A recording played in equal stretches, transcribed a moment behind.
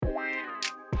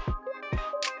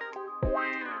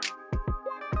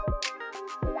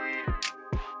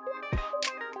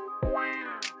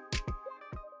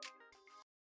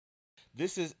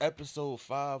This is episode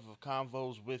 5 of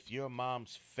Convos with Your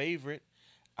Mom's Favorite.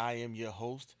 I am your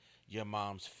host, Your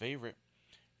Mom's Favorite.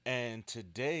 And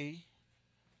today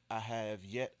I have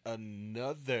yet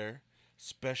another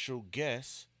special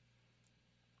guest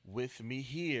with me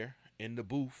here in the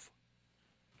booth.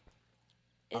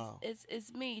 It's Oh, it's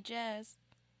it's me, Jazz.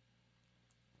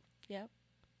 Yep.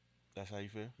 that's how you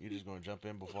feel? You're just going to jump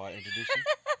in before I introduce you?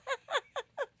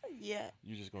 Yeah.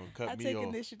 You're just going to cut I me take off?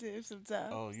 initiative sometimes.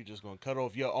 Oh, you're just going to cut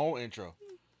off your own intro?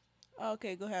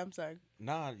 Okay, go ahead. I'm sorry.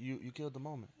 Nah, you killed the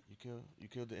moment. You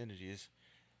killed the energy.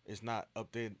 It's not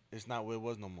up there. It's not where it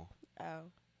was no more. Oh,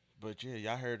 But yeah,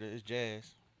 y'all heard it. It's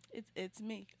Jazz. it's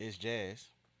me. It's Jazz.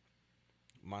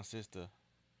 My sister.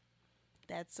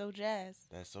 That's so Jazz.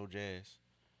 That's so Jazz.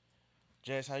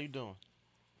 Jazz, how you doing?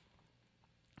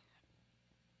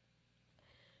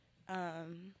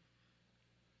 Um,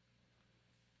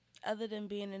 Other than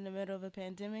being in the middle of a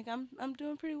pandemic, I'm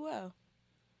doing pretty well.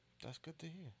 That's good to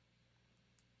hear.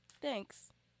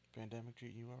 Thanks. Pandemic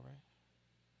treat you all right?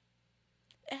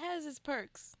 It has its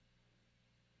perks.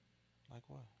 Like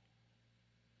what?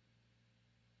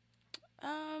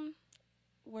 Um,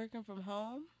 Working from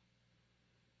home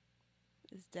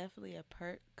is definitely a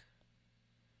perk,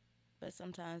 but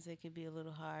sometimes it can be a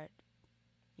little hard.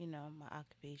 My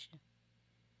occupation.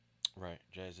 Right.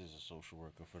 Jazz is a social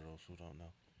worker for those who don't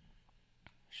know.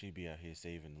 She be out here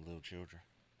saving the little children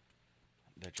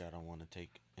that y'all don't want to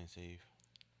take and save.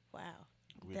 Wow,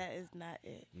 We, that is not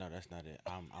it. no, that's not it.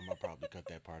 I'm gonna probably cut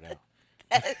that part out.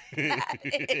 That's not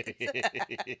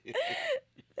it.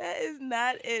 That is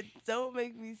not it. Don't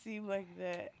make me seem like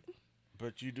that.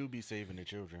 But you do be saving the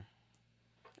children,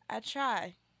 I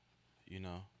try. you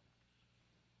know.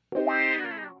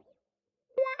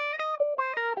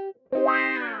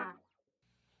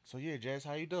 So yeah, Jazz,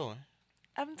 how you doing?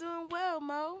 I'm doing well,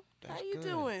 Mo. How That's you good.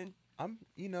 doing? I'm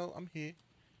here.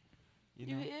 You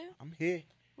You know, here? I'm here.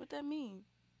 What that mean?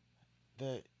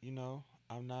 That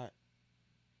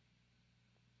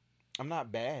I'm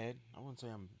not bad. I wouldn't say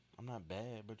I'm not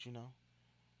bad, but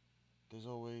there's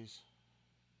always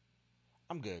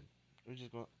I'm good. We're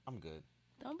just going. I'm good.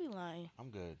 Don't be lying. I'm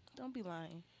good. Don't be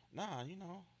lying. Nah, I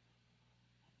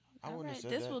All wouldn't have right,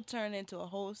 said this that. will turn into a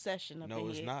whole session up in No,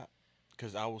 it's here, not.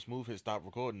 Cause I will smooth hit stop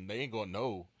recording. They ain't gonna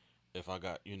know if I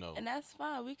got and that's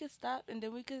fine. We could stop and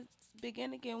then we could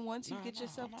begin again once you Nah, get nah. I'm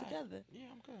yourself alright. together. Yeah,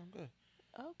 I'm good. I'm good.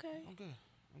 Okay. I'm good.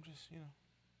 I'm just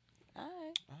All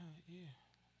right. yeah.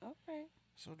 All right.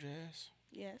 So Jazz,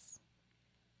 Yes.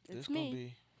 this It's gonna me.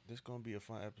 be this gonna be a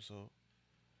fun episode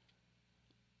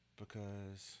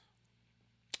because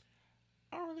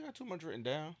I don't really got too much written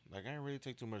down. Like I ain't really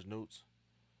take too much notes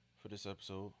for this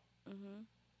episode, Mhm.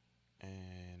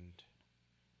 and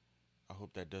I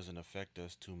hope that doesn't affect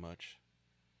us too much.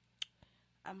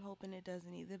 I'm hoping it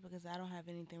doesn't either because I don't have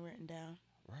anything written down.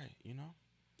 Right?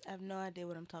 I have no idea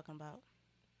what I'm talking about.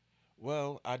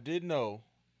 Well, I did know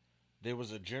there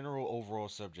was a general overall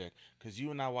subject because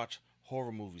you and I watch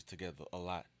horror movies together a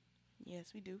lot.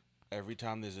 Yes, we do. Every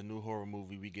time there's a new horror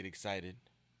movie, we get excited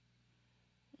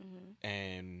Mhm.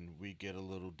 and we get a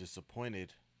little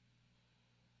disappointed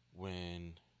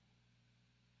when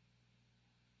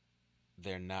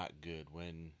they're not good,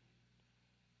 when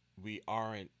we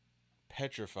aren't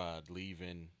petrified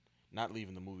not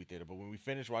leaving the movie theater, but when we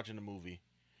finish watching the movie,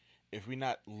 if we're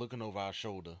not looking over our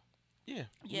shoulder, yeah,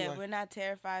 we Yeah, like we're not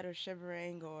terrified or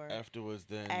shivering or afterwards,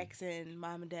 then asking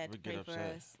mom and dad we to get pray for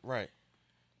upset. us. Right.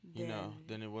 Then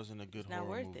Then it wasn't a good it's not horror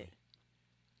worth movie. it.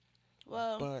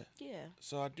 Well, But, yeah.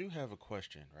 so I do have a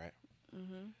question, right?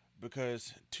 Mhm.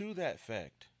 Because to that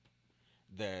fact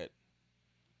that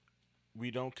we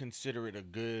don't consider it a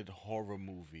good horror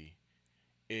movie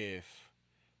if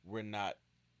we're not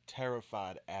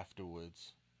terrified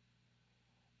afterwards,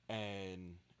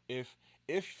 and if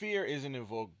fear isn't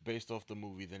invoked based off the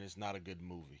movie, then it's not a good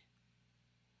movie,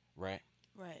 right?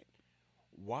 Right.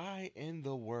 Why in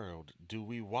the world do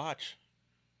we watch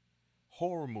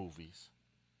horror movies?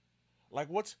 Like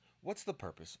what's the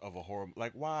purpose of a horror,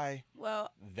 like why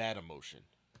Well, that emotion?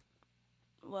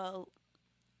 well,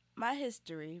 my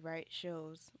history, right,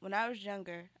 shows when I was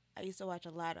younger, I used to watch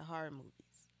a lot of horror movies.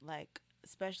 Like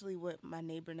especially with my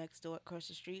neighbor next door across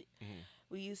the street. Hmm.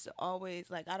 We used to always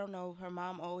like I don't know, her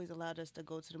mom always allowed us to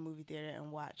go to the movie theater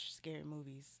and watch scary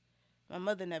movies. My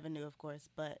mother never knew, of course,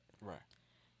 but Right.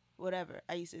 whatever.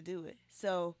 I used to do it.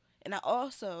 So, and I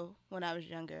also, when I was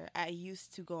younger, I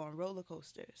used to go on roller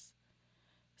coasters.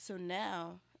 So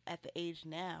now, at the age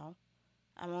now,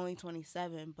 I'm only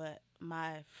 27, but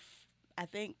I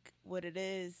think what it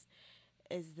is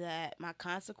that my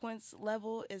consequence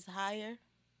level is higher.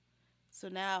 So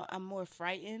now I'm more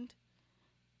frightened.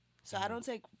 So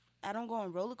I don't go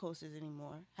on roller coasters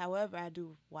anymore. However, I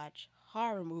do watch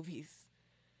horror movies.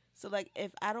 So like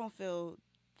if I don't feel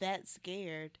that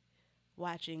scared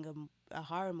watching a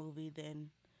horror movie, then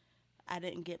I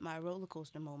didn't get my roller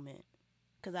coaster moment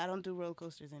because I don't do roller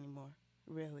coasters anymore,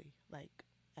 really, like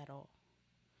at all.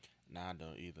 Nah, I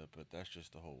don't either, but that's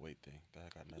just the whole weight thing.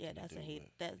 That got Yeah, nothing to that's do a hate. with,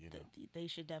 That, you that know. they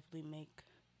should definitely make.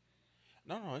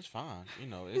 No, no, it's fine.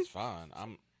 It's fine.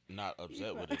 I'm not You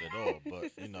upset with it at all, fine. but,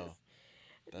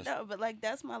 that's No, but like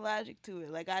that's my logic to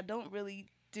it. Like I don't really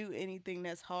do anything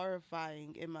that's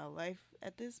horrifying in my life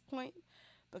at this point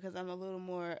because I'm a little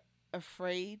more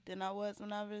afraid than I was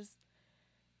when I was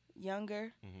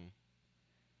younger. hmm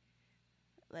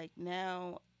Like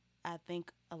now I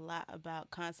think a lot about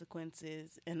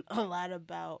consequences and a lot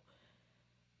about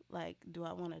like do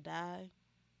I want to die?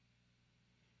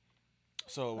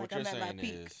 So Like what you're I'm at my saying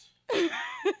peak. is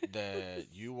that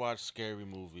you watch scary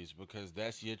movies because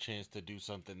that's your chance to do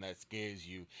something that scares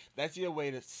you. That's your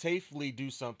way to safely do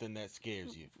something that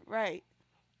scares you. Right.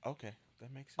 Okay,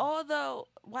 that makes sense. Although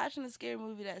watching a scary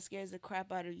movie that scares the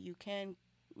crap out of you can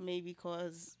maybe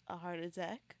cause a heart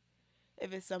attack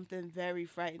if it's something very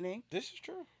frightening. This is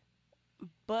true.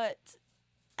 But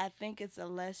I think it's a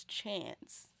less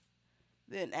chance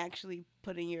than actually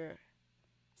putting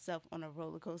yourself on a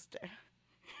roller coaster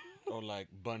Or like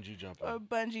bungee jumping, or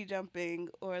bungee jumping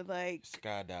or like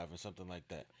skydiving, something like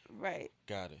that. right.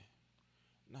 Got it.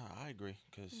 Nah, I agree.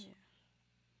 Cause Yeah.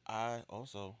 I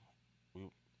also, we,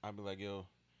 I'd be like, yo,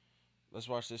 let's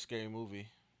watch this scary movie.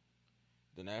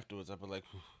 Then afterwards, I'd be like,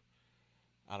 "Whew,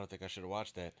 I don't think I should have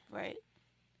watched that. Right.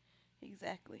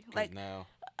 Exactly. Cause Like now,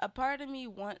 a part of me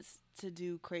wants to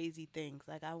do crazy things.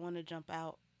 Like I want to jump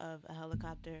out of a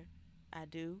helicopter. I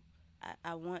do.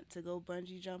 I want to go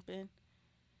bungee jumping.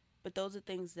 But those are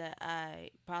things that I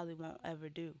probably won't ever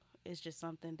do. It's just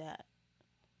something that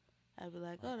I'd be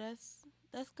like, right, oh, that's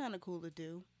kind of cool to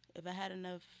do. If I had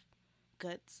enough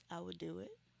guts, I would do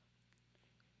it.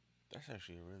 that's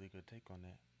actually a really good take on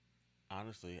that.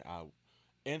 Honestly,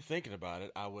 in thinking about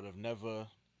it, I would have never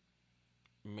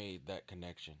made that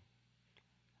connection.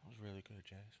 That was really good,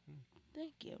 Jazz.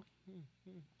 Thank you.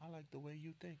 I like the way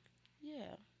you think.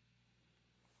 Yeah.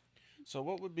 So,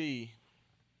 what would be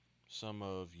some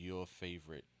of your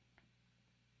favorite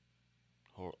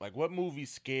horror? Like, what movie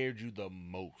scared you the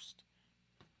most?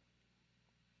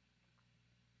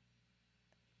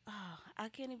 Oh, I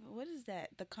can't even. What is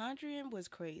that? The Conjuring was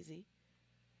crazy.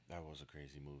 That was a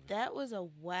crazy movie. That was a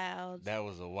wild That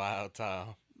was a wild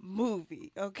time.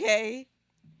 movie. Okay,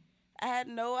 I had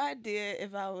no idea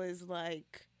if I was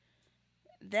like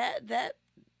that. That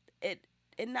it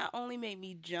it not only made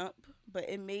me jump, but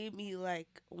it made me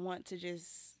like want to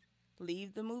just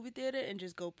leave the movie theater and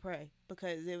just go pray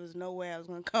because there was no way I was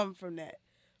gonna come from that.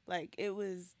 Like it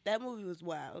was that movie was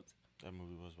wild. That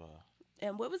movie was wild.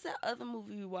 And what was that other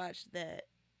movie we watched that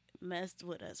messed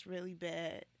with us really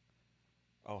bad?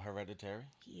 Oh, Hereditary?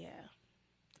 Yeah.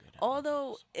 Yeah, that movie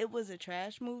Although was. it was a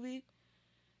trash movie,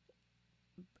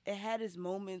 it had its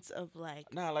moments of like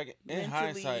Nah, like, in mentally.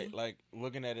 hindsight, like,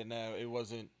 looking at it now, it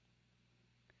wasn't.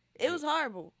 It was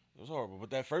horrible. It was horrible. But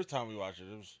that first time we watched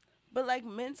it, it was. But like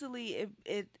mentally,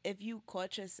 if you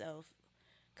caught yourself,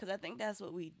 because I think that's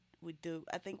what we would do.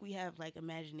 I think we have like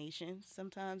imagination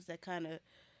sometimes that kind of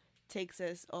takes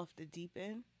us off the deep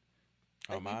end.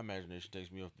 Oh, Like my imagination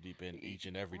takes me off the deep end each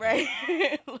and every day.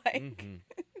 right, like Mm-hmm.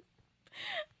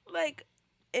 like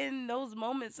in those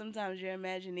moments, sometimes your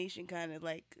imagination kind of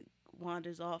like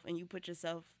wanders off, and you put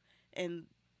yourself in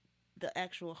the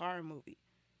actual horror movie.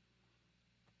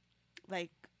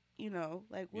 Like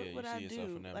like Yeah, what you would see I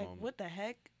yourself do? in that Like moment. what the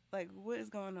heck? Like what is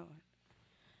going on?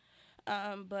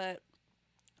 But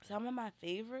some of my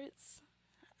favorites,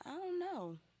 I don't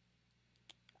know.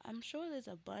 I'm sure there's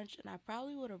a bunch, and I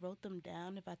probably would have wrote them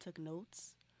down if I took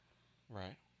notes.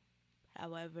 Right.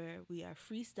 However, we are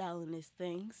freestyling this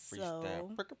thing, Freestyle.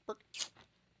 so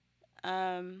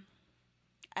um,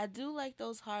 I do like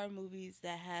those horror movies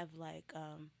that have like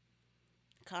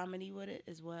comedy with it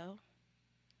as well.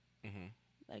 Mm-hmm.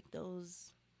 Like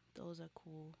those are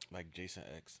cool. Like Jason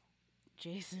X.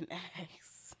 Jason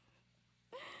X.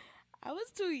 I was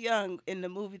too young in the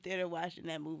movie theater watching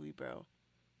that movie, bro.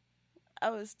 I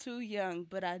was too young,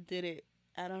 but I did it.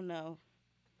 I don't know.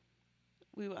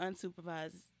 We were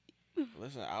unsupervised.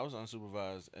 Listen, I was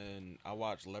unsupervised and I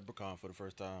watched Leprechaun for the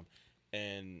first time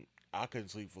and I couldn't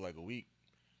sleep for like a week.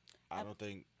 I I, don't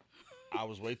think I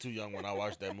was way too young when I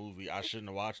watched that movie. I shouldn't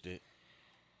have watched it.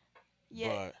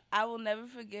 yeah, But I will never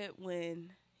forget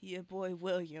when your boy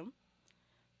William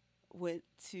went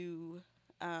to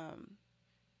um,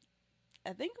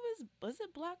 I think it was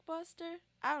it Blockbuster?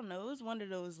 I don't know. It was one of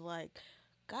those like,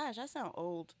 gosh, I sound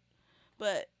old,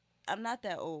 but I'm not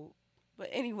that old. But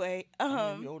anyway,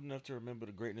 I mean, we old enough to remember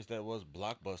the greatness that was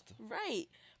Blockbuster. right.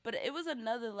 But it was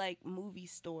another like movie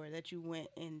store that you went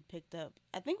and picked up.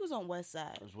 I think it was on West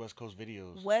Side. It was West Coast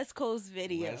Videos. West Coast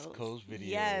Videos. West Coast Videos.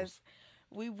 Yes.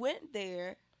 We went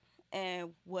there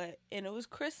and it was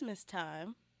Christmas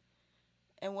time.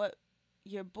 And what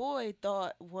your boy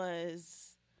thought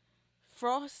was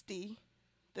Frosty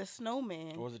the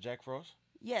Snowman. Or was it Jack Frost?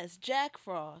 Yes, Jack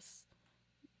Frost.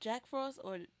 Jack Frost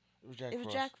or It was Jack it Frost.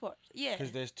 was Jack Frost. Yeah.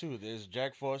 Because there's two. There's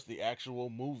Jack Frost, the actual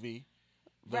movie,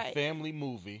 the Right. family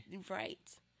movie. Right.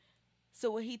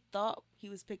 So what he thought he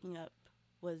was picking up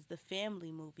was the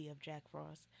family movie of Jack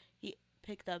Frost. He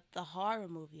picked up the horror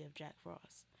movie of Jack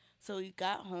Frost. So we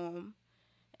got home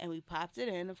and we popped it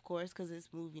in, of course, because it's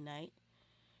movie night.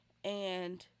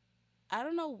 And I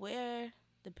don't know where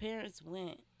the parents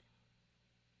went,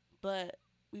 but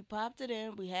we popped it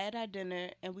in, we had our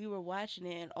dinner, and we were watching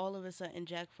it, and all of a sudden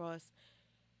Jack Frost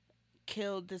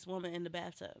killed this woman in the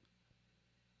bathtub.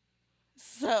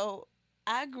 So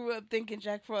I grew up thinking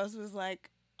Jack Frost was like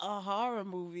a horror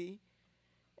movie.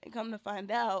 And come to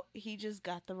find out, he just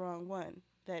got the wrong one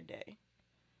that day.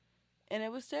 And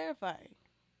it was terrifying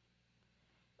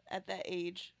at that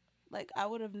age. Like, I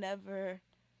would have never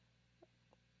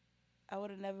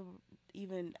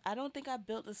even, I don't think I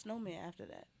built a snowman after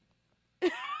that.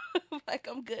 Like,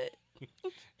 I'm good.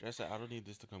 I said, I don't need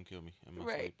this to come kill me in my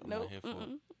Right. sleep. I'm Nope. not here for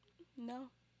it. No,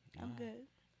 I'm Nah. good.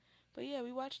 But yeah,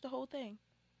 we watched the whole thing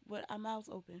with our mouths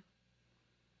open.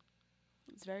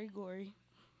 It's very gory.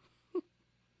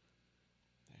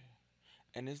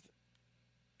 And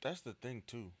that's the thing,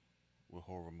 too, with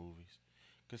horror movies.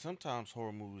 Because sometimes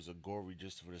horror movies are gory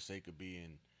just for the sake of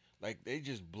being, like, they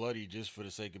just bloody just for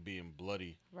the sake of being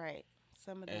bloody. Right.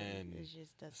 Some of them And is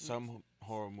just doesn't. some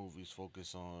horror movies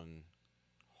focus on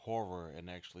horror and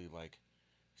actually, like,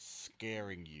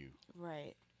 scaring you.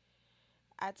 Right.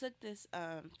 I took this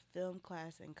film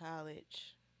class in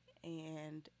college,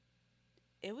 and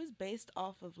it was based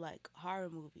off of like horror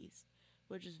movies,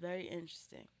 which is very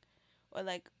interesting, or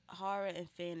like horror and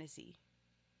fantasy.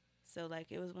 So like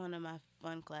it was one of my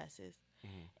fun classes,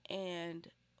 and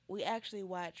we actually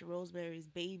watched Rosemary's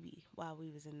Baby while we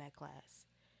was in that class.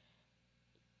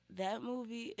 That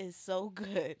movie is so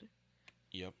good.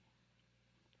 Yep.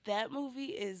 That movie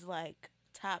is like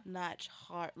top notch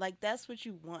hard. Like that's what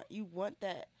you want. You want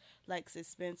that like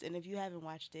suspense. And if you haven't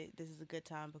watched it, this is a good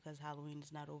time because Halloween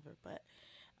is not over. But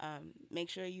make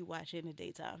sure you watch it in the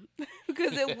daytime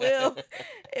because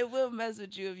it will mess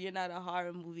with you if you're not a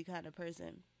horror movie kind of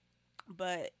person.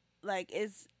 But like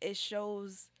it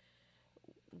shows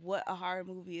what a horror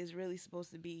movie is really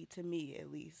supposed to be, to me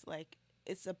at least. Like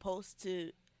it's supposed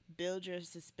to build your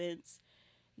suspense,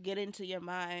 get into your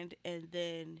mind, and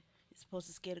then it's supposed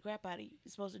to scare the crap out of you.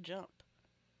 You're supposed to jump.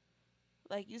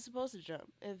 Like, you're supposed to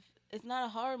jump. If it's not a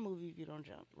horror movie if you don't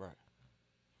jump. Right.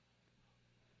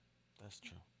 That's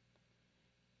true.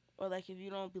 Or, like, if you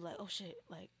don't be like, oh, shit.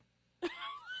 Like,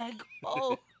 like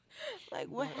oh. Like,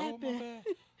 what happened? Oh, my bad.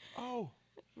 Oh.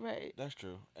 Right. That's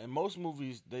true. And most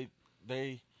movies, they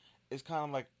it's kind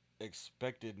of like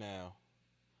expected now.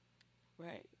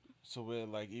 Right. So we're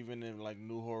like, even in like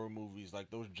new horror movies, like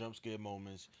those jump scare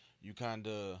moments, you kind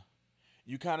of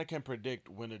can predict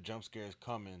when a jump scare is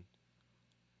coming.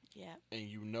 Yeah. And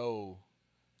you know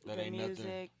that the ain't music,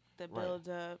 nothing. the Right. build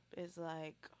up is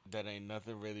like. That ain't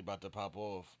nothing really about to pop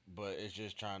off, but it's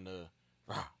just trying to,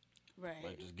 Right.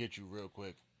 like, just get you real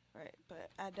quick. Right. But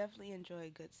I definitely enjoy a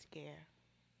good scare,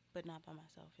 but not by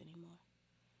myself anymore.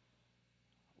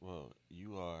 Well,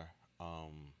 you are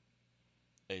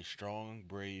a strong,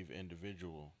 brave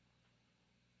individual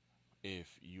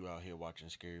if you out here watching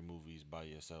scary movies by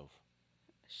yourself.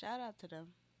 Shout out to them.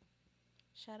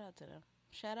 Shout out to them.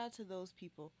 Shout out to those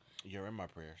people. You're in my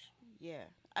prayers. Yeah.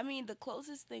 I mean, the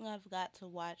closest thing I've got to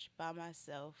watch by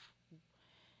myself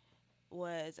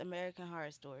was American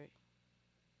Horror Story.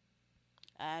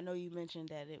 I know you mentioned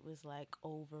that it was like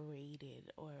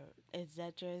overrated, or is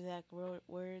that your exact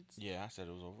words? Yeah, I said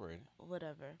it was overrated.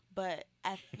 Whatever. But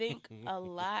I think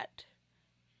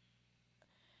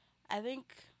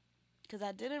because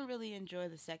I didn't really enjoy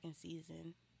the second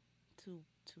season too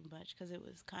much because it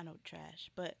was kind of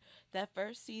trash. But that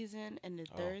first season and the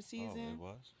third season, it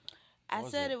was? I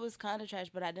Was said it? it was kind of trash,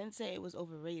 but I didn't say it was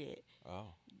overrated. Oh.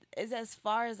 It's as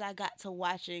far as I got to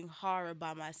watching horror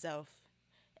by myself.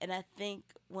 And I think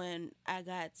when I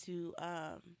got to,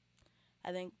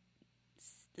 I think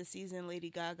the season Lady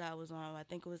Gaga was on, I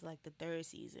think it was like the third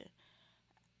season,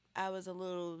 I was a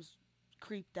little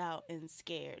creeped out and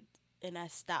scared. and I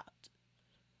stopped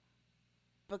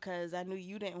because I knew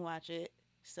you didn't watch it,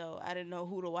 so I didn't know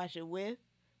who to watch it with.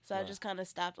 So I Right. just kind of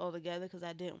stopped altogether because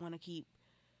I didn't want to keep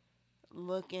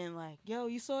looking like, yo,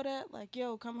 you saw that? Like,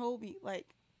 yo, come hold me. Like,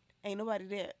 ain't nobody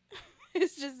there.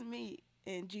 It's just me.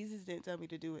 And Jesus didn't tell me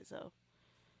to do it, so.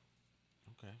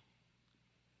 Okay.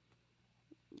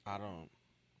 I don't.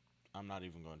 I'm not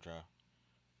even gonna try.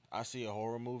 I see a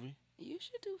horror movie. You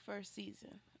should do first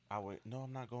season. I wait. No,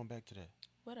 I'm not going back to that.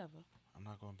 Whatever. I'm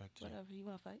not going back to that. Whatever. You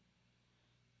want to fight?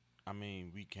 I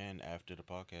mean, we can after the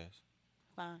podcast.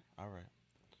 Fine. All right.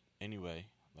 Anyway,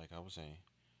 like I was saying,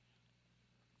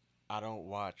 I don't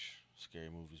watch scary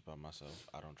movies by myself.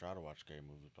 I don't try to watch scary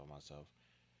movies by myself.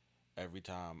 Every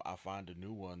time I find a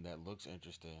new one that looks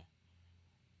interesting,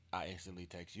 I instantly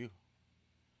text you.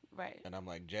 Right. And I'm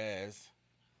like, Jazz,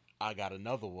 I got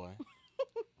another one.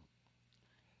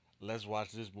 Let's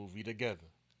watch this movie together.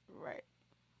 Right.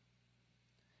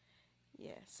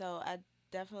 Yeah. So I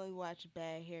definitely watched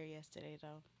Bad Hair yesterday,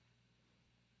 though.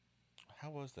 How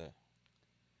was that?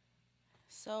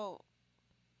 So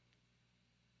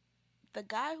the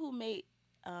guy who made,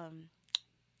 um,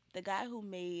 the guy who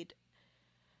made,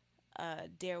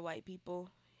 Dare White People,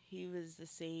 he was the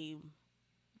same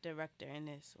director in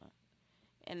this one.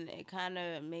 And it kind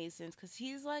of made sense because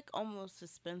he's like almost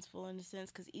suspenseful in a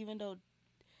sense. Because even though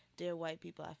Dear White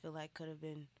People, I feel like could have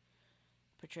been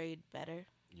portrayed better.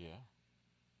 Yeah.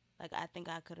 Like I think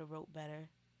I could have wrote better,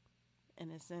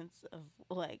 in a sense of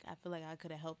like I feel like I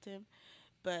could have helped him,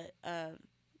 but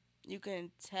you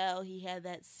can tell he had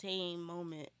that same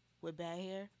moment with Bad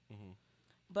Hair. Mm-hmm.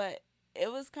 But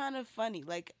it was kind of funny.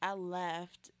 Like I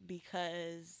laughed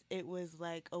because it was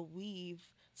like a weave.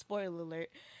 Spoiler alert.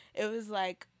 It was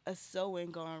like a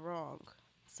sewing gone wrong.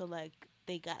 So like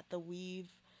they got the weave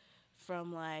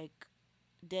from like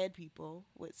dead people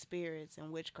with spirits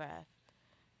and witchcraft,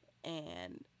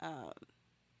 and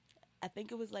I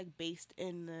think it was like based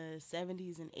in the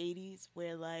 70s and 80s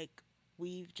where like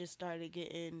weave just started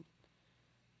getting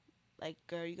like,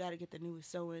 girl, you got to get the newest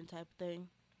sewing type of thing.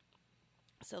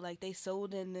 So like they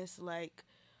sold in this like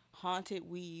haunted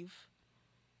weave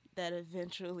that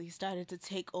eventually started to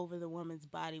take over the woman's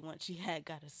body once she had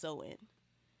got a sew in.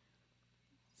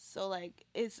 So like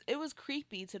it was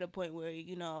creepy to the point where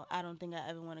I don't think I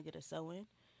ever want to get a sew in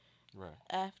Right.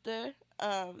 after.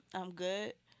 I'm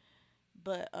good,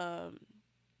 but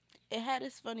it had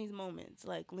its funny moments.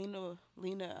 Like Lena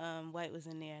White was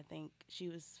in there. I think she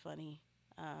was funny.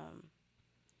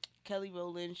 Kelly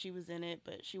Rowland, she was in it,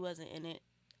 but she wasn't in it.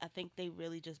 I think they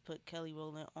really just put Kelly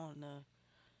Rowland on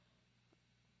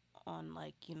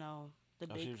like the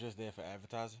Oh, big. she was just there for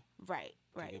advertising. Right,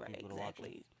 get right, people to watch it?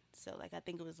 exactly. So like I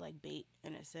think it was like bait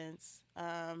in a sense.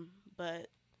 But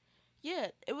yeah,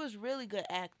 it was really good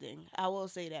acting. I will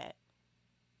say that.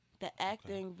 The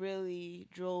acting really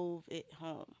drove it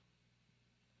home.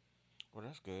 Well,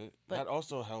 that's good. But That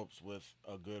also helps with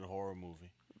a good horror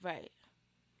movie. right.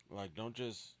 Like, don't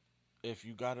just if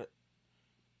you gotta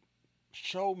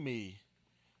show me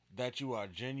that you are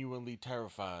genuinely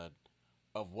terrified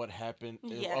of what happened,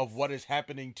 Yes. of what is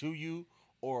happening to you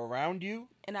or around you,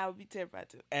 And I would be terrified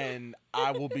too. and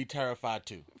I will be terrified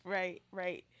too. Right,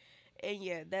 right. And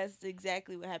yeah, that's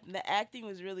exactly what happened. The acting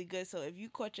was really good. So if you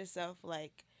caught yourself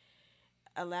like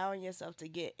allowing yourself to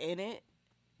get in it,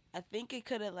 I think it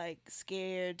could have like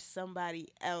scared somebody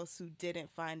else who didn't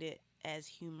find it as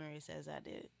humorous as I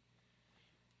did.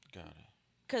 Got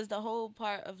it. Cause the whole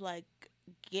part of like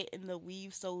getting the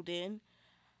weave sewed in,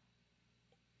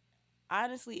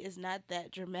 honestly, is not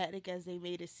that dramatic as they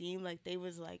made it seem. Like they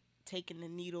was like taking the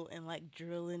needle and like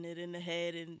drilling it in the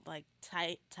head and like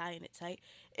tying it tight.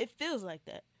 It feels like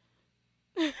that.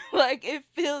 Like it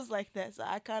feels like that. So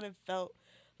I kind of felt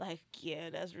like, yeah,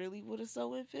 that's really what a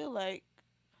sewing feel like.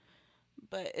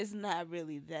 But it's not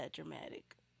really that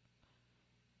dramatic.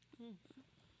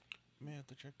 May have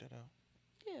to check that out.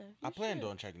 Yeah, I you planned should.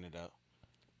 on checking it out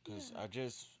because Yeah.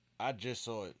 I just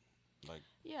saw it. Like,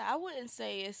 Yeah, I wouldn't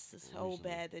say it's so Recently.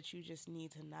 bad that you just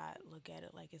need to not look at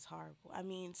it like it's horrible. I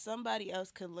mean, somebody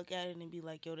else could look at it and be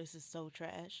like, yo, this is so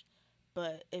trash.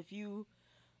 But if you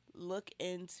look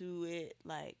into it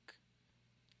like,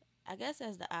 I guess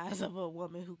as the eyes of a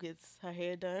woman who gets her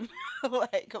hair done,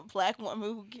 like a black woman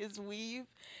who gets weave,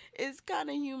 it's kind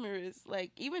of humorous.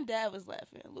 Like, even Dad was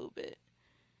laughing a little bit.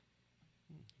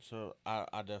 so I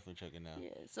definitely check it out.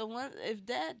 Yeah, so if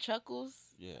Dad chuckles,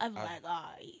 Yeah, I'm like,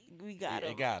 we got yeah,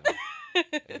 him. it got him.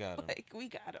 It got him. Like, we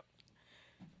got him.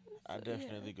 I So,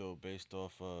 definitely go based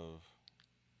off of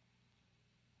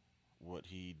what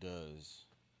he does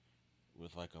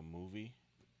with like a movie.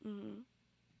 Mm-hmm.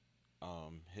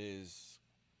 His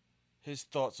his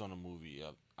thoughts on the movie,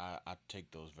 I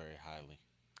take those very highly.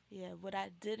 Yeah, what I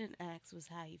didn't ask was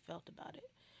how he felt about it.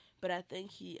 But I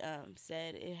think he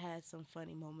said it had some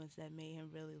funny moments that made him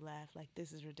really laugh. Like,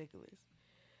 this is ridiculous.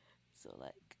 So,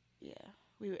 like, yeah,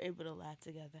 we were able to laugh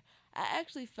together. I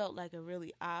actually felt like a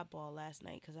really oddball last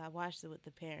night because I watched it with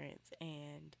the parents,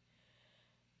 and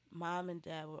mom and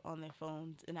dad were on their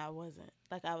phones, and I wasn't.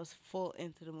 Like, I was full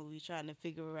into the movie trying to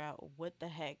figure out what the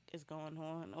heck is going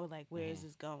on or, like, where is Hmm.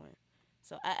 this going.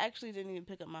 So, I actually didn't even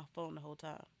pick up my phone the whole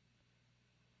time.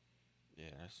 Yeah,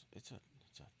 it's a thing.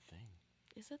 It's a thing.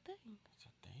 It's a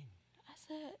thing, I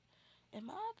said, am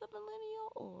I the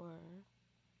millennial or.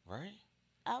 right?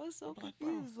 I was so I'm like, bro,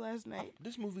 confused last night.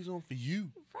 this movie's on for you.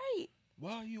 Right.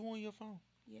 Why are you on your phone?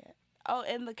 Yeah. Oh,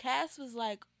 and the cast was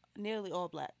like nearly all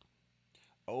black.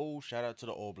 Oh, shout out to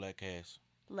the all black cast.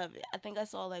 Love it. I think I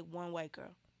saw like one white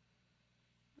girl.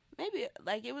 Maybe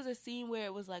like it was a scene where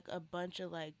it was like a bunch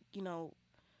of like,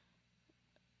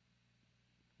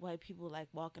 white people like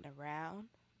walking around,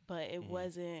 but it Hmm.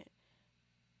 wasn't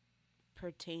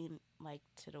pertain like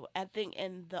to the I think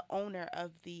and the owner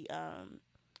of the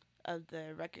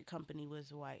record company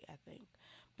was white, I think.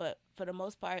 But for the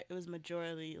most part it was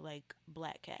majority like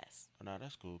black cast. Oh, no,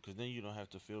 that's cool, because then you don't have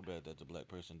to feel bad that the black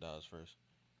person dies first.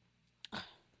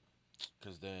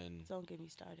 Because then Don't get me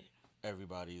started.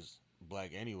 everybody's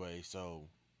black anyway, so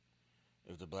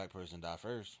if the black person die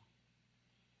first,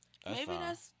 that's Maybe fine.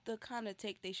 that's the kind of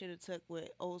take they should have took with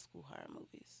old school horror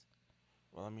movies.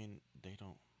 Well, I mean, they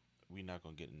don't. We're not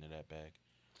gonna get into that bag.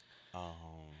 Um.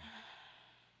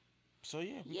 So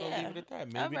yeah, we gonna leave Yeah. it at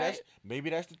that. All right. Maybe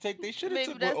that's the take they should have Maybe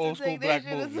took with that's old the school take they black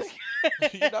should have movies.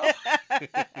 took. you know.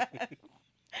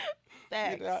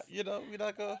 Facts.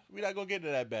 We're not gonna get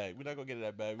into that bag. We're not gonna get into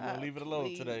that bag. We're gonna leave it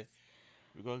alone today. Please.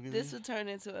 We're gonna get This would turn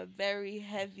into a very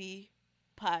heavy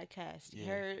podcast. You yeah,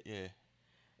 heard? yeah,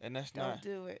 and that's Don't not.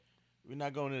 do it. We're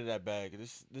not going into that bag.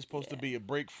 This supposed to Yeah. be a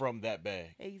break from that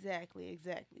bag. Exactly.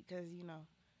 Because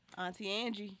Auntie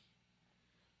Angie.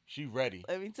 She ready.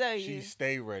 Let me tell you. She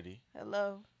stay ready.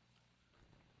 Hello.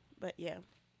 But yeah.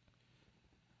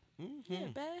 Mm-hmm. Yeah,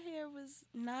 Bad Hair was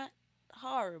not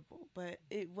horrible, but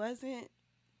it wasn't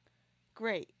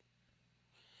great.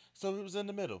 So it was in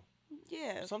the middle.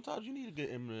 Yeah. Sometimes you need a good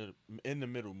in the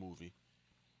middle movie.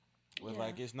 Where Yeah.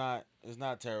 like it's not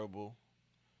terrible.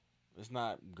 It's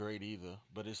not great either,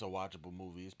 but it's a watchable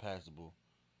movie. It's passable.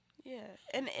 Yeah.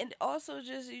 And also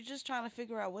just you're just trying to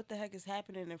figure out what the heck is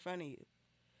happening in front of you.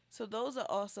 So those are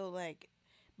also like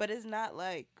but it's not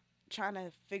like trying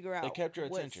to figure out It kept your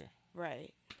what's- attention.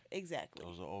 Right. Exactly.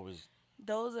 Those are always.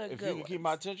 Those are If good you can keep ones.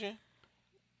 my attention,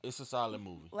 it's a solid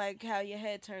movie. Like how your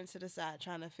head turns to the side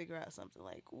trying to figure out something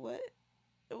like what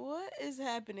is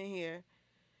happening here?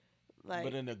 Like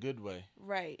But in a good way.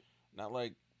 right. Not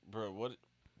like, bro, what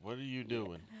are you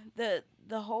doing?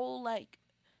 The whole like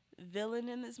villain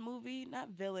in this movie, not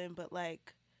villain, but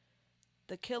like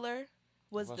the killer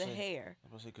was I was the about to say- hair. I was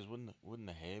about to say, because wouldn't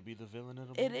the hair be the villain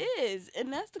of the It movie? is,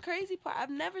 and that's the crazy part. I've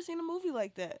never seen a movie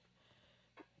like that.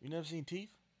 You never seen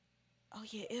Teeth? Oh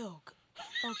yeah, ew.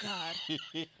 Oh god.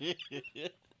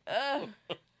 Ugh.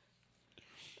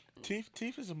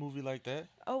 Teeth is a movie like that.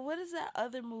 Oh, what is that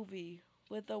other movie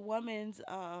with a woman's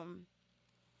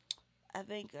I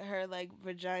think her like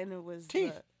vagina was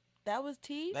Teeth. That was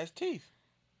teeth? That's Teeth.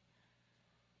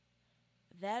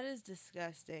 That is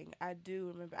disgusting. I do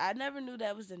remember. I never knew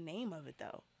that was the name of it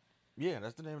though. Yeah,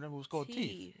 that's the name of that movie. It's called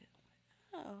Teeth.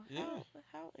 Oh, Yeah.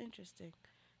 how interesting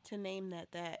to name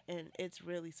that, and it's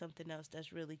really something else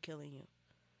that's really killing you.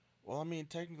 Well, I mean,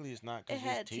 technically it's not It because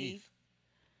had it's teeth.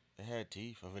 It had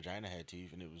teeth. A vagina had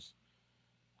teeth, and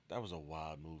that was a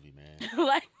wild movie, man.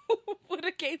 Like, who would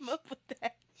have came up with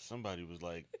that? somebody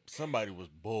was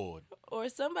bored. Or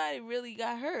somebody really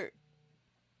got hurt.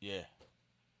 Yeah,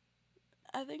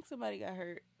 I think somebody got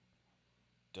hurt.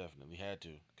 definitely had to.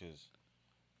 Because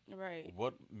Right.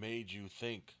 what made you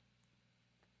think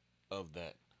of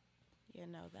that? Yeah,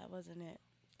 no, that wasn't it.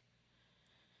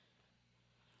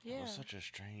 It Yeah, was such a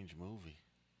strange movie.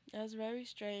 that was very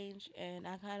strange, and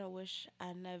I kind of wish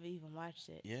I never even watched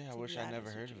it. Yeah, I to wish be I never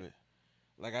honest heard with of you. it.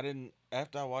 Like, I didn't.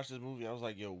 After I watched this movie, I was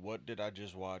like, yo, what did I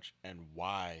just watch, and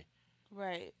why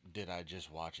Right. did I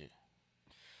just watch it?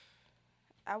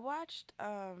 I watched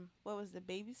what was the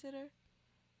babysitter?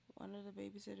 One of the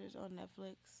babysitters on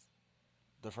Netflix.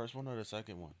 The first one or the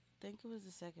second one? I think it was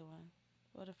the second one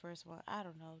or the first one. I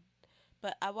don't know.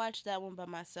 But I watched that one by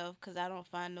myself because I don't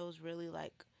find those really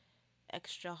like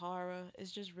extra horror.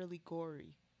 It's just really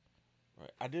gory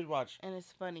Right. I did watch. and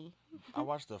it's funny. I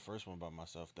watched the first one by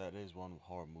myself. That is one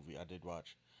horror movie I did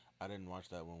watch. I didn't watch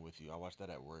that one with you. I watched that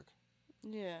at work.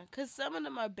 Yeah, because some of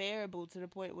them are bearable to the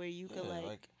point where you could, Yeah, like,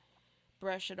 like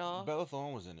brush it off. Bella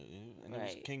Thorne was in it, and it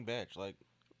was Right. King Batch. Like,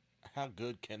 how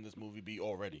good can this movie be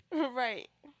already? Right.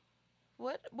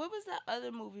 What was that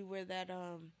other movie where that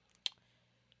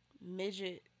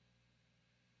midget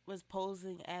was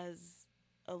posing as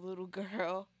a little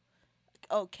girl?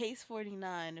 Oh, Case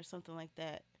 49 or something like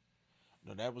that.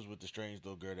 No, that was with the strange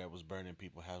little girl that was burning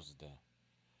people's houses down.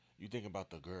 You think about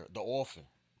the girl, the orphan,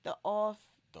 The off.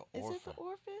 the Is it the orphan.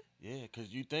 orphan? Yeah,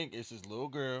 because you think it's this little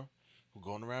girl who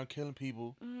going around killing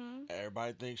people. Mm-hmm.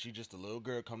 Everybody thinks she's just a little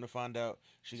girl. Come to find out,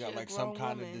 she She got a like some grown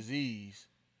kind of woman. disease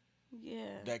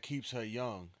Yeah. that keeps her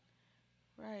young.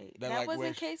 Right. That, That like, wasn't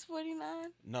where Case 49?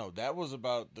 No, that was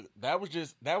about that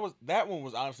one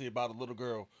was honestly about a little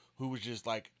girl who was just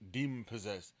like demon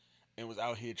possessed and was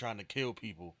out here trying to kill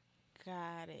people.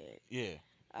 Got it. Yeah,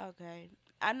 Okay.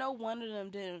 I know one of them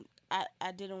didn't.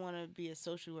 I didn't want to be a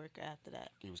social worker after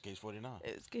that. it was Case 49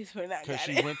 It was Case 49. because Got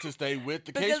she it. went to stay with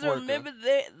the Because caseworker. remember,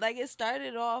 it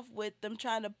started off with them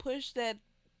trying to push that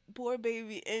poor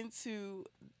baby into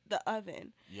the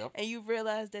oven. Yep. And you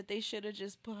realize that they should have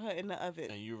just put her in the oven.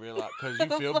 And you realize because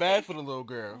you feel bad for the little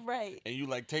girl, Right. and you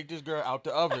like take this girl out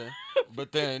the oven,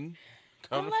 but then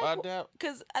come to find out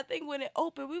Because I think when it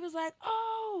opened, we was like,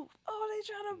 oh,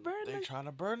 they trying to burn they her. trying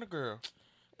to burn the girl.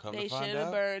 Come They to find should have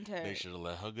out, burned her. they should have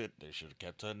let her get. They should have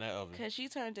kept her in that oven. Because she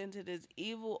turned into this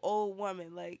evil old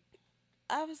woman. Like,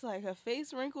 I was like, her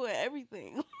face wrinkled and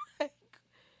everything. Like,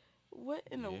 what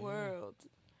in the Yeah. world?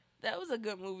 That was a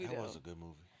good movie, That though. was a good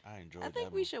movie. I enjoyed I that. think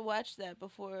we movie. should watch that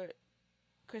before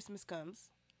Christmas comes.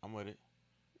 I'm with it.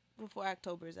 Before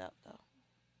October's out, though.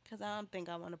 Because I don't think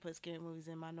I want to put scary movies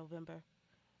in my November.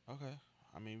 Okay.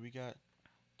 I mean, we got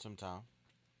some time.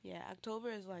 Yeah,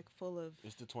 October is, like, full of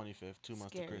It's the 25th, 2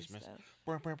 months to scary Christmas. stuff.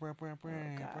 God.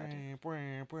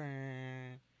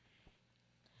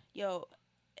 Yo,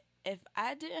 if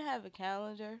I didn't have a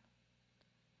calendar,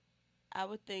 I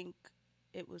would think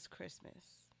it was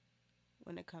Christmas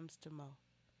when it comes to Mo.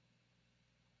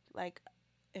 Like,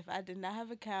 if I did not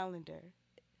have a calendar,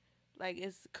 like,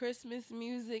 it's Christmas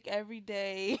music every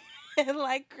day and,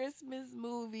 like, Christmas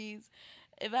movies.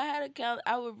 If I had a calendar,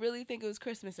 I would really think it was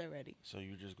Christmas already. So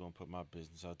you're just going to put my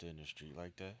business out there in the street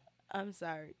like that? I'm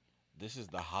sorry. This is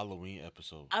the Halloween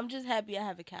episode. I'm just happy I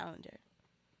have a calendar.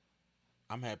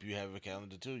 I'm happy you have a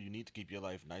calendar too. You need to keep your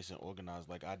life nice and organized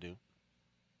like I do.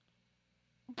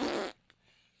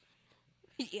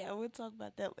 Yeah, we'll talk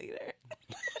about that later.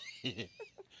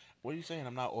 What are you saying?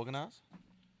 I'm not organized?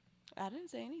 I didn't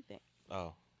say anything.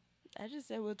 Oh. I just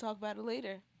said we'll talk about it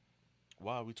later.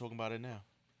 Why are we talking about it now?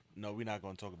 No, we're not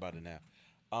going to talk about it now.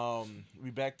 We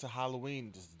back to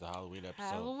Halloween. This is the Halloween episode.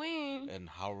 Halloween. And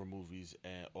horror movies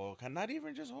and all kind. Not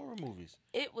even just horror movies.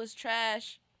 It was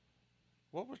trash.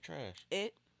 What was trash?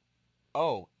 It.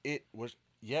 Oh, it was.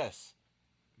 Yes.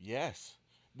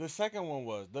 The second one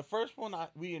was. The first one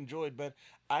we enjoyed, but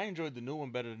I enjoyed the new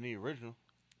one better than the original.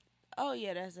 Oh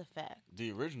yeah, that's a fact.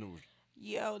 The original was.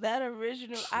 Yo, that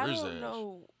original. I Trizash. don't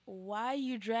know why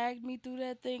you dragged me through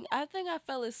that thing. I think I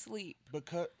fell asleep.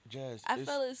 Because Jazz, I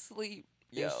fell asleep.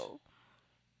 Yo.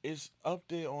 It's up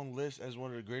there on list as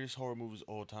one of the greatest horror movies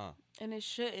of all time. And it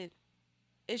shouldn't.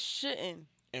 It shouldn't.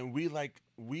 And we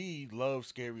love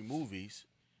scary movies.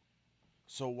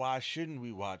 So why shouldn't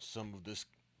we watch some of this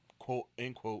quote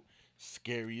unquote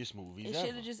scariest movies It ever?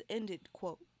 should have just ended,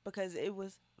 quote, because it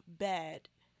was bad.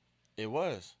 It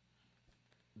was.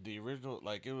 The original,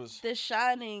 like it was. The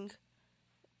Shining,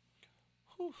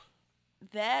 Whew,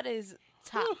 that is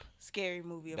top Whew. scary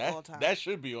movie of all time. that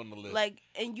should be on the list. Like,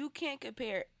 and you can't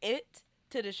compare it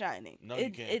to The Shining. No, you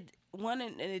can't.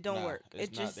 And it don't Nah, work. It's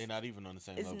It not. just They're not even on the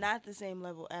same it's level. not the same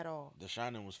level at all. The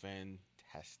Shining was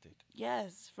fantastic.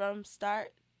 Yes, from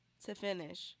start to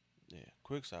finish. Yeah.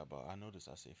 Quick sidebar. I notice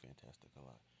I say fantastic a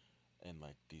lot. In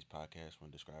like these podcasts when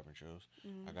describing shows,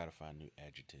 I gotta find new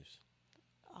adjectives.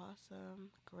 Awesome,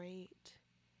 great,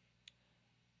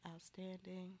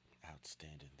 outstanding.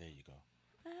 Outstanding. There you go.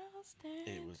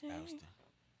 Outstanding. It was outstanding.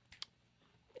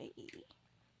 Hey.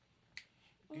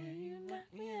 Will Girl, you you knock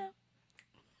knock me me out?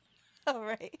 All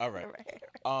right.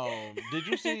 All right. Did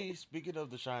you see? Speaking of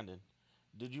The Shining,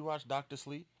 did you watch Doctor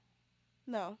Sleep?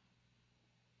 No.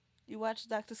 You watched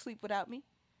Dr. Sleep without me?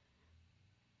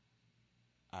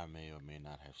 I may or may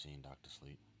not have seen Doctor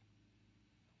Sleep.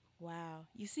 Wow.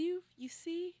 You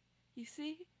see?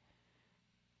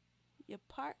 Your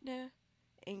partner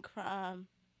in crime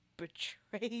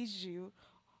betrays you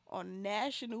on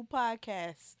national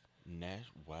podcasts.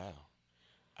 Wow.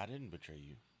 I didn't betray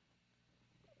you.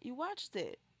 You watched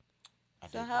it. I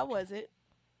So did how watch was it?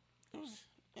 It was.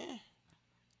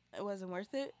 It wasn't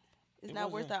worth it? It's It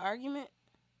not worth wasn't. the argument.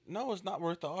 No, it's not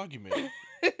worth the argument.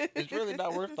 It's really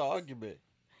not worth the argument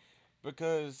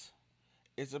because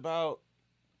it's about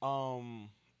um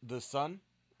the son.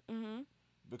 Mhm.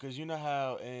 Because you know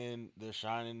how in The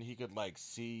Shining he could like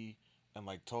see and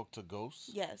like talk to ghosts.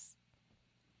 Yes.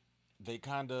 They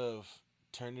kind of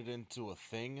turned it into a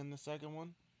thing in the second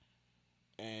one,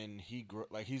 and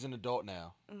like he's an adult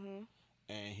now, Mhm.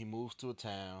 and he moves to a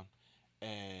town,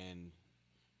 and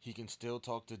he can still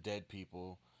talk to dead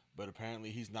people, but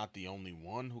apparently he's not the only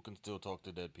one who can still talk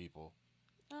to dead people.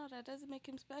 Oh, that doesn't make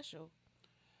him special.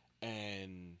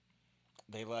 And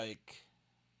they like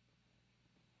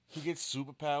he gets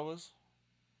superpowers.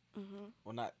 Mhm.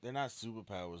 Well, not they're not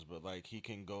superpowers, but like he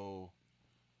can go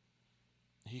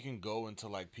into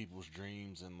like people's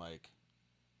dreams and like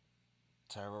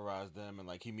terrorize them, and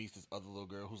like he meets this other little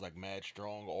girl who's like mad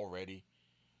strong already,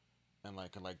 and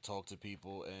like can like talk to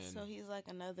people, and So he's like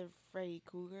another Freddy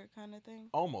Krueger kind of thing.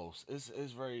 almost it's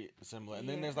very similar. And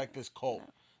then Yeah. there's like this cult No.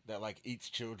 that like eats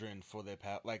children for their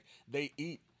power. Like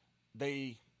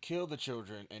they kill the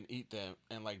children and eat them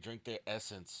and like drink their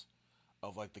essence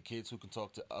of like the kids who can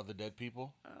talk to other dead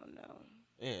people. Oh no.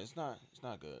 Yeah, it's not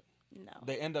good. No.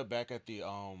 They end up back at the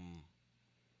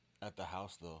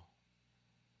house though.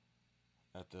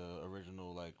 At the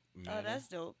original like Oh, manor. that's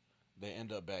dope. They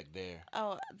end up back there.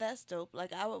 Oh, that's dope.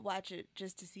 Like I would watch it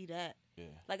just to see that. Yeah.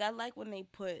 Like I like when they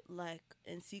put like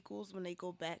in sequels when they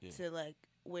go back Yeah. to like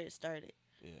where it started.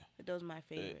 Yeah. Those are my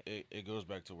favorite. It goes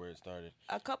back to where it started.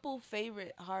 A couple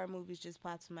favorite horror movies just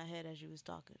popped in my head as you was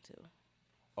talking to.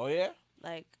 Oh yeah?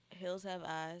 Like Hills Have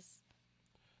Eyes,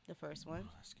 the first one,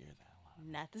 That scared the hell out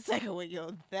not the second one.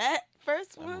 Yo, that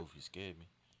first of me. one, That movie scared me.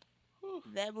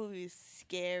 that movie is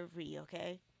scary.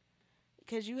 Okay,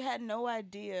 because you had no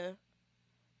idea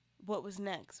what was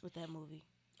next with that movie.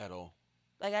 At all.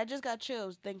 Like I just got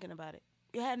chills thinking about it.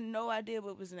 You had no idea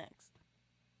what was next.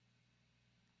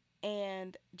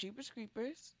 And Jeepers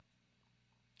Creepers,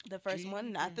 the first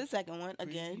one, not the Jeepers second one.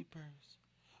 Again, Creepers,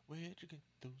 where'd you get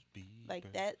those beepers?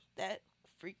 like that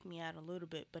freaked me out a little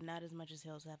bit, but not as much as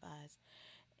Hills Have Eyes.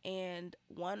 And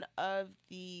one of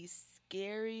the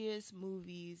scariest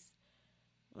movies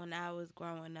when I was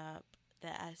growing up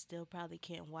that I still probably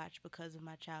can't watch because of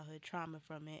my childhood trauma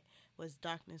from it was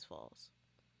Darkness Falls.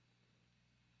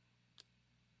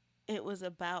 It was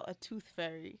about a tooth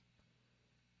fairy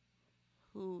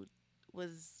who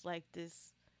was like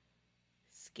this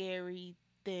scary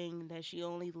thing that she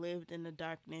only lived in the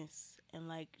darkness and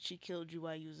like she killed you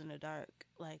while you was in the dark.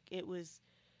 Like it was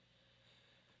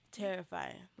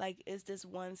terrifying. Like it's this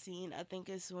one scene, I think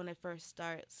it's when it first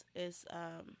starts. It's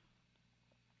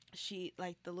she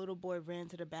like the little boy ran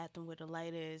to the bathroom where the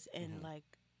light is and like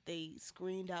they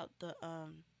screened out the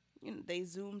they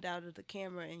zoomed out of the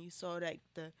camera and you saw like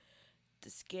the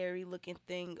scary looking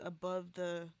thing above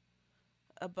the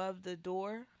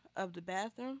door of the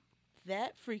bathroom.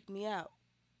 That freaked me out.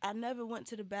 I never went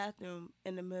to the bathroom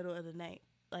in the middle of the night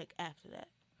like after that.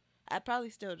 I probably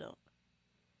still don't.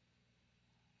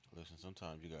 Listen,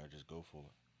 sometimes you gotta just go for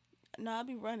it. No, I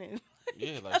be running.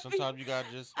 Yeah, like sometimes you gotta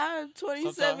just. I'm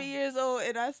 27 sometimes- years old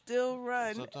and I still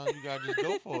run. Sometimes you gotta just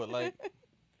go for it. Like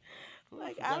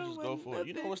Like, you I gotta don't just go want for it.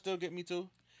 You know nothing. what still get me too?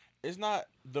 It's not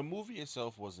the movie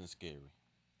itself wasn't scary,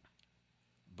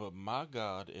 but my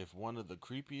God, if one of the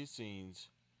creepiest scenes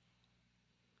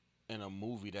in a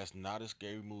movie that's not a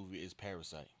scary movie is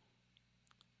Parasite.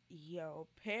 Yo,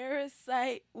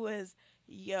 Parasite was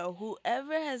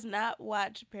whoever has not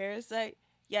watched Parasite,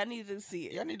 y'all need to see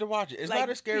it. Y'all need to watch it. It's Like, not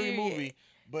a scary period. movie,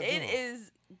 but It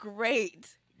is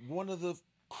great. one of the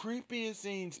creepiest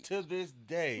scenes to this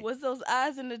day Was those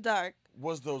eyes in the dark?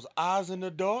 was those eyes in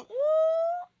the dark. Woo!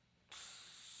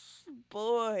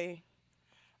 Boy.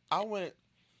 I went.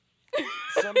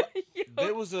 Yo.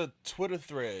 There was a Twitter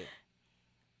thread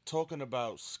talking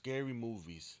about scary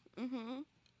movies, Mhm.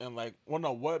 and like, well,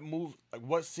 no,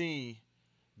 what scene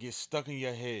gets stuck in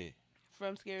your head,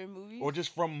 From scary movies? or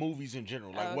just from movies in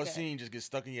general. Like, Oh, what okay. scene just gets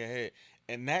stuck in your head?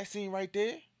 And that scene right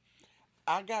there,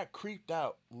 I got creeped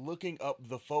out looking up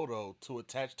the photo to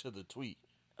attach to the tweet.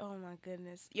 Oh my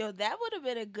goodness. Yo, that would have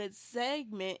been a good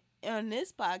segment on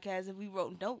this podcast if we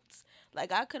wrote notes.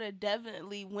 Like I could have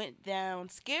definitely went down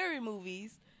scary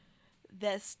movies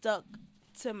that stuck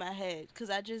to my head cuz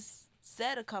I just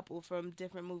said a couple from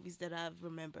different movies that I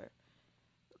remember.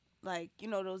 Like,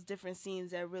 those different scenes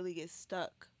that really get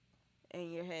stuck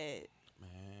in your head.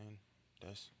 Man,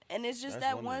 that's And it's just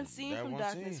That's that one scene that from one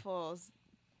Darkness scene. Falls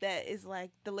that is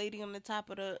like the lady on the top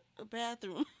of the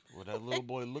bathroom. where that little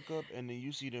boy look up and then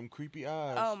you see them creepy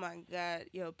eyes. Oh my god.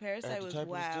 Yo, at Parasite the was top of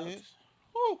the wild. stairs.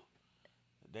 Whew.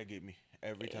 That get me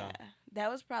every time. Yeah, that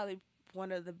was probably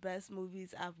one of the best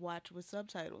movies I've watched with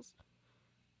subtitles.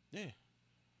 Yeah,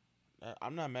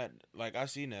 I'm not mad. Like I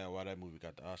see now why that movie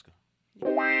got the Oscar.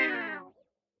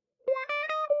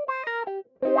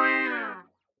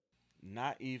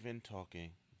 Not even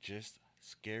talking, just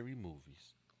scary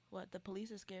movies. What, the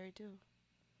police is scary too.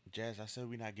 Jazz, I said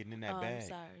we're not getting in that Oh, I'm bag.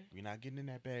 sorry. We're not getting in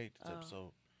that bag this Oh.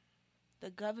 episode. The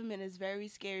government is very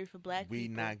scary for black We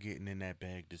people. not getting in that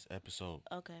bag this episode.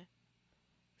 Okay.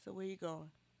 So where you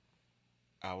going?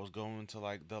 I was going to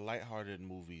like the lighthearted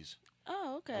movies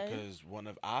Oh, okay. because one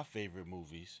of our favorite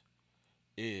movies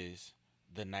is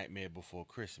The Nightmare Before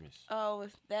Christmas. Oh,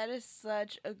 that is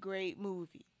such a great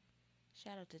movie.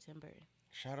 Shout out to Tim Burton.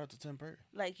 Shout out to Tim Burton.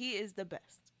 Like, he is the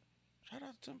best. Shout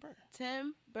out to Tim Burton.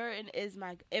 Tim Burton is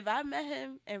my... If I met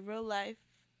him in real life,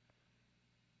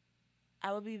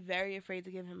 I would be very afraid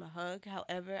to give him a hug.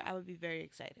 However, I would be very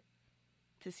excited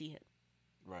to see him.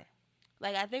 Right.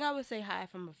 Like, I think I would say hi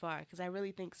from afar because I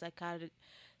really think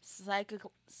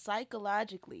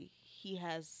psychologically he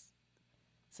has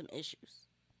some issues.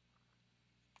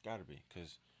 Gotta be,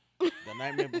 because The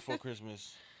Nightmare Before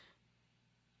Christmas,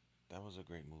 that was a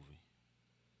great movie.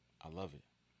 I love it.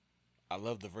 I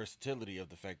love the versatility of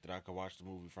the fact that I could watch the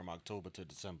movie from October to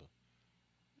December.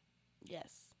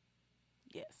 Yes.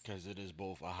 Yes. Because it is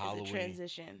both a It's Halloween. a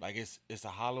transition. Like, it's a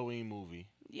Halloween movie,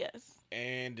 Yes.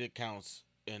 and it counts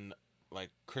in, like,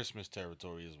 Christmas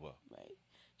territory as well. Right.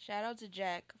 Shout out to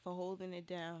Jack for holding it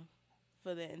down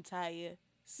for the entire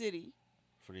city.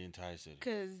 For the entire city.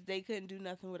 Because they couldn't do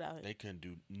nothing without him. They couldn't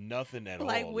do nothing at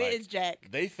Like, all. where is Jack?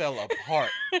 They fell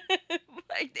apart.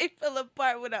 Like, they fell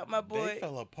apart without my boy. They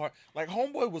fell apart. Like,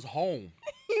 homeboy was home.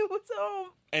 He was home.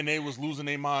 And they was losing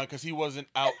their mind because he wasn't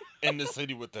out in the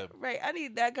city with them. Right. I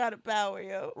need that kind of power,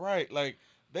 yo. Right. Like,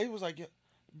 they was like,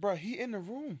 bro, he in the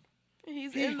room.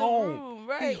 He's He in home. the room.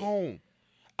 Right. He home.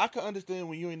 I could understand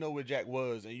when you ain't know where Jack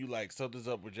was and you like something's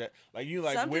up with Jack. Like you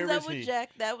like Something's where up is with he?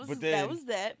 Jack. That was But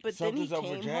that. But then he something's up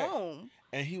with came Jack. home.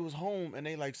 And he was home and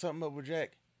they like something up with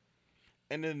Jack.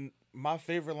 And then my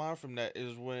favorite line from that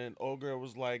is when old girl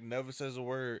was like, never says a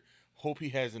word, hope he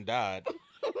hasn't died.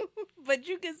 But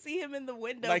you can see him in the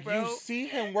window, Like bro. you see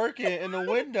him working in the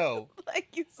window. Like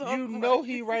you saw You him know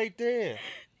working. he right there.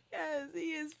 Yes,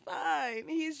 he is fine.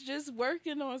 He's just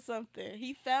working on something.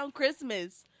 He found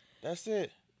Christmas. That's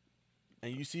it.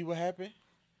 And you see what happened?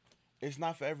 It's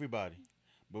not for everybody.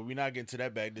 But we're not getting to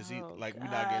that bag this Oh, like we're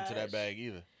not getting to that gosh. bag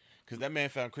either. Because that man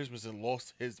found Christmas and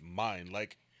lost his mind.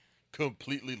 Like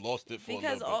completely lost it for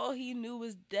Because a little all he knew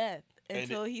was death And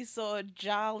until he saw bit.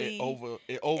 jolly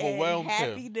It overwhelmed and him.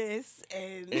 happiness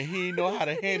and And he didn't know how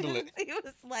to handle it. He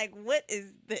was like, what is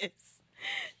this?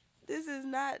 This is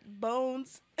not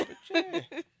Bones. Yeah.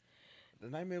 The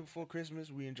Nightmare Before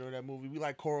Christmas, we enjoy that movie. We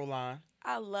like Coraline.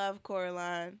 I love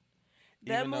Coraline.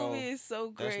 That Even though movie is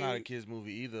so great. That's not a kid's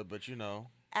movie either, but you know.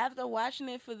 After watching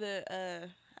it for the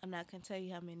I'm not gonna tell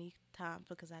you how many times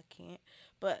because I can't,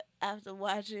 but after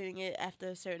watching it after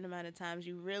a certain amount of times,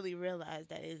 you really realize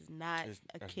that it's not It's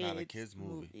a not a kid's kid's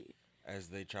movie. As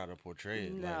they try to portray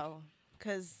it. No,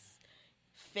 because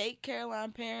fake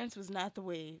Caroline parents was not the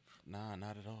wave. Nah,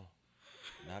 not at all.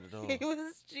 Not at all.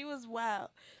 She was wild,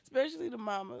 especially the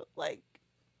mama. Like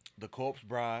The Corpse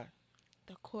Bride.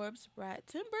 the Corpse Bride.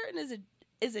 Tim Burton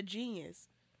is a genius.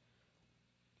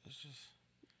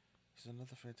 It's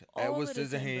another fantastic. All Edward of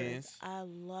the Tim Burtons. Scissorhands. I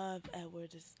love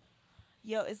Edward.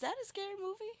 Yo, is that a scary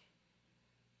movie?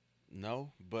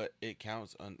 No, but it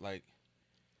counts on like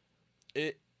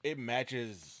it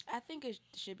matches I think it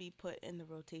should be put in the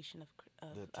rotation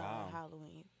of The time.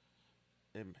 Halloween.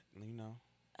 it, you know,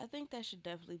 I think that should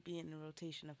definitely be in the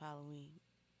rotation of Halloween.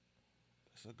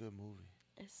 it's a good movie.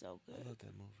 It's so I good. love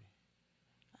that movie.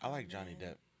 I like Johnny man.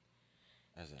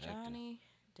 Depp as an actor. Johnny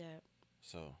Depp.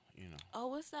 So, you know. Oh,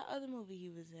 what's that other movie he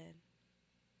was in?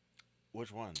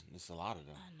 Which one? There's a lot of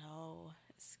them. I know.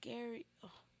 Scary. Oh,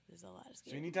 there's a lot of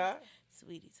scary. Sweeney Todd?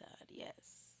 Sweetie Todd, yes.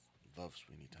 Love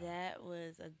Sweeney Todd. That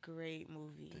was a great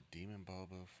movie. The Demon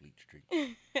Barber of Fleet Street.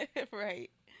 Right.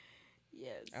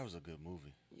 Yes. That was a good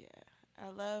movie. Yeah. I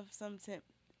love some Tim.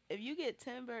 If you get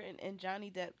Tim Burton and Johnny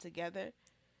Depp together,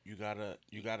 You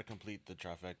gotta complete the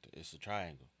trifecta. It's a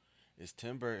triangle. It's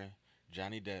Tim Burton,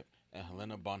 Johnny Depp, and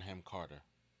Helena Bonham Carter.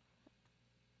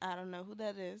 I don't know who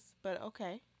that is, but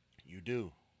okay. You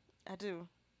do. I do.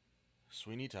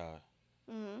 Sweeney Todd,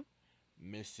 Mm-hmm.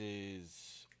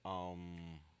 Mrs.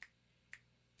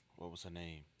 What was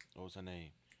her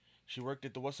name? She worked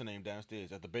at the what's her name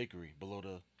downstairs at the bakery below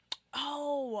the.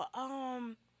 Oh,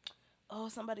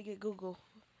 somebody get Google.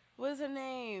 What's her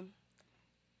name?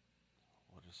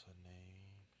 What is her name?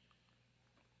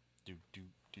 Do do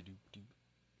do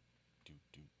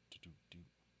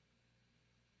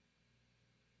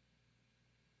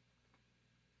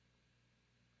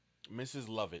Mrs.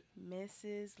 Lovett.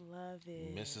 Mrs.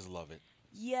 Lovett. Mrs. Lovett.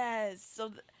 Yes.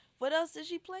 So, what else did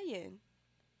she play in?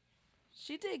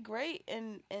 She did great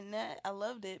in that. I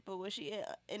loved it. But was she in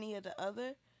any of the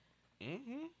other?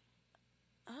 Mm-hmm.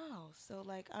 Oh, so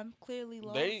like I'm clearly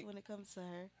lost when it comes to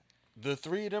her. The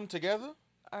three of them together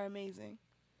Are amazing.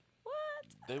 What?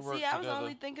 They work See, I was together.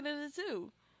 only thinking of the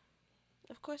two.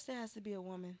 Of course, there has to be a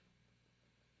woman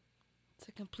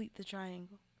to complete the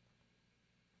triangle.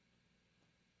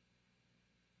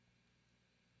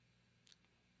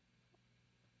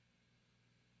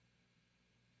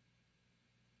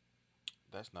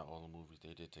 That's not all the movies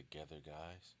they did together,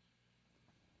 guys.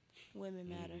 Women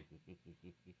matter.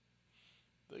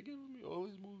 They giving me all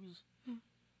these movies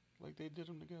like they did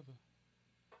them together.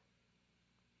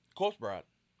 Corpse Bride.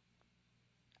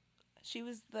 She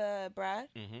was the bride?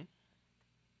 Mm-hmm.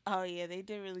 Oh, yeah, they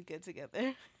did really good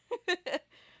together.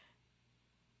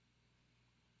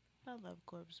 I love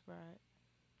Corpse Bride.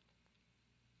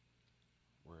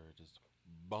 Where it is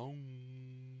bone.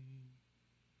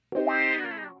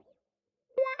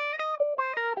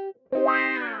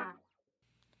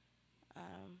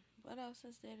 What else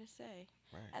is there to say?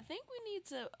 Right. I think we need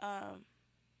to, I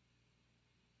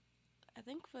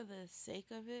think for the sake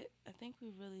of it, I think we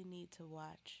really need to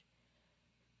watch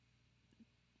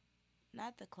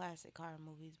not the classic horror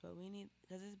movies, but we need,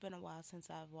 because it's been a while since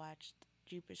I've watched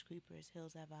Jeepers Creepers,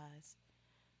 Hills Have Eyes,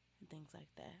 and things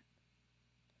like that.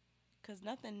 Because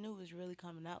nothing new is really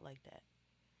coming out like that.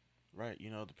 Right. You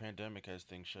know, the pandemic has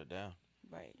things shut down.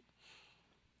 Right.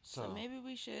 So maybe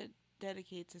we should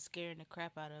dedicate to scaring the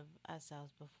crap out of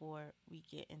ourselves before we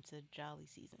get into jolly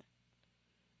season.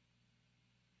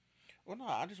 Well, no,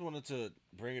 I just wanted to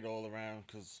bring it all around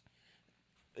because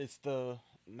it's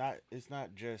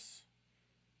not just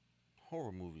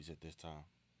horror movies at this time.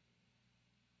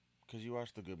 Because you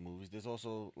watch the good movies. There's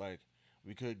also, like,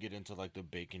 we could get into, like, the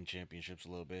Bacon Championships a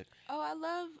little bit. Oh, I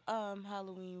love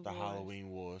Halloween Wars. The Halloween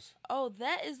Wars. Oh,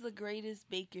 that is the greatest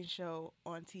bacon show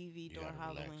on TV during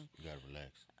Halloween. Relax. You gotta relax.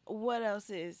 What else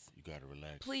is? You gotta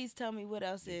relax. Please tell me what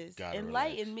else is.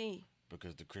 Enlighten relax. me.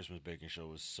 Because the Christmas Bacon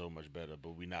Show is so much better,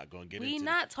 but we're not going to get into it. We're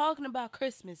not talking about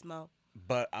Christmas, Mo.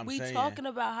 But we talking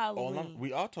about Halloween.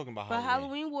 We are talking about Halloween. But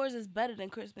Halloween Wars is better than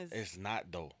Christmas. It's not,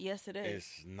 though. Yes, it is.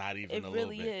 It's not even a little bit. It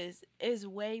really is. It's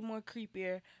way more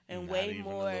creepier and way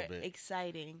more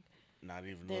exciting. Not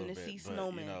even than a little to see bit.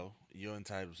 snowmen. But, you know, you're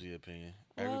entitled to your opinion.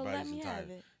 Well, Everybody's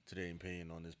entitled to their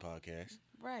opinion on this podcast.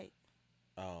 Right.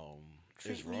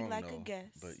 Treat it's me wrong, like though, a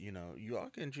guest. But, you know, you all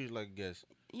can treat like a guest.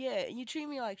 Yeah, you treat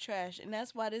me like trash, and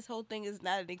that's why this whole thing is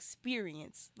not an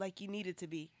experience like you need it to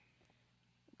be.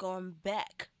 Going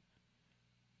back.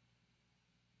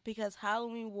 Because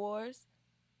Halloween Wars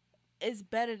is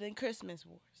better than Christmas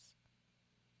Wars.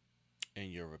 In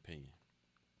your opinion.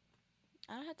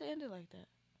 I don't have to end it like that.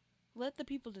 Let the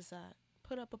people decide.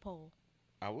 Put up a poll.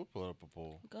 I will put up a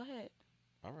poll. Go ahead.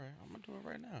 All right, I'm going to do it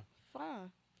right now.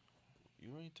 Fine.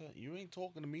 You ain't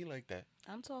talking to me like that.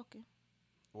 I'm talking.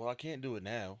 Well, I can't do it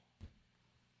now.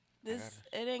 It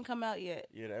ain't come out yet.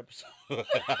 Yeah, the episode.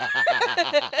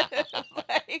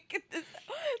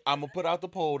 I'm gonna put out the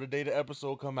poll the day the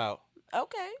episode come out.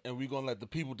 Okay. And we gonna let the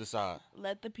people decide.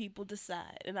 Let the people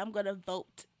decide, and I'm gonna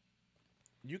vote.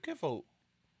 You can vote.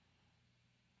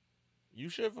 You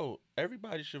should vote.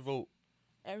 Everybody should vote.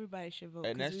 Everybody should vote.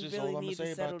 And that's just all I'm gonna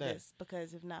say about that.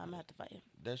 Because if not, I'm gonna have to fight him.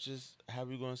 That's just how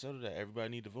we gonna settle that. Everybody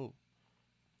need to vote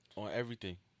on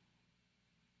everything.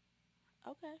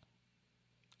 Okay.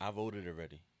 I voted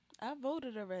already. I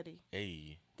voted already.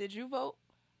 Hey. Did you vote?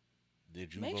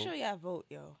 Did you Make vote? sure y'all vote,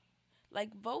 yo.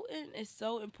 Like, voting is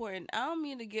so important. I don't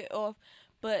mean to get off,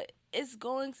 but it's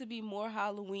going to be more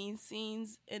Halloween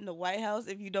scenes in the White House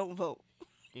if you don't vote.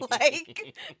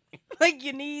 like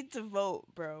you need to vote,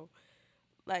 bro.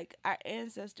 Like, our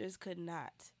ancestors could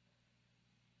not.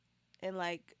 And,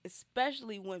 like,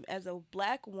 especially when, as a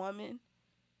black woman,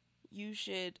 you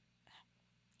should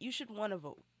want to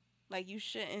vote. Like, you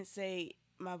shouldn't say,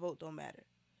 my vote don't matter.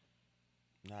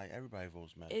 Nah, everybody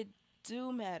votes matter. It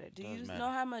do matter. Do you matter. know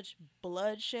how much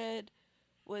bloodshed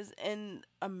was in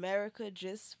America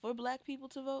just for black people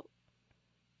to vote?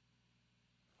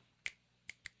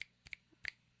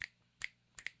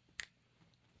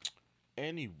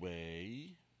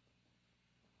 Anyway,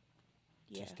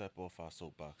 yeah. to step off our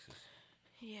soapboxes.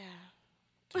 Yeah.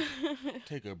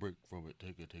 Take a break from it.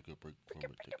 Take a break from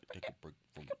it. Take a break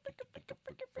from it. Take a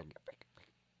break from it.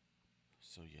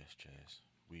 So yes, Chaz,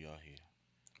 we are here.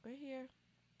 We're here.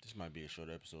 This might be a short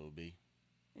episode, B.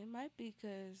 It might be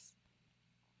because,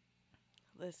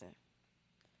 listen,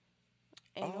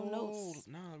 ain't no notes.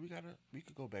 Nah, we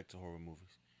could go back to horror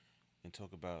movies and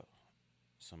talk about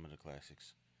some of the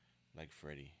classics, like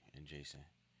Freddy and Jason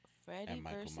Freddy and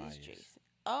Michael versus Myers. Jason.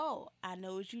 Oh, I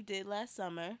know what you did last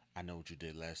summer. I know what you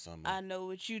did last summer. I know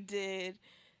what you did.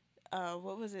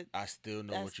 What was it? I still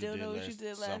know I what still you did know what last you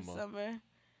did last summer. summer.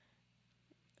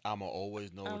 I'ma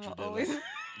always know what I'ma you did always- last.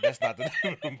 That's not the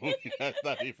name of the movie. That's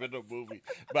not even the movie.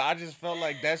 But I just felt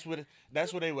like that's where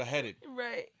they were headed.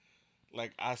 Right.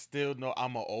 Like I still know.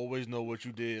 I'ma always know what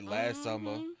you did last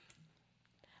summer.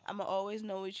 I'ma always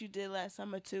know what you did last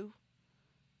summer too.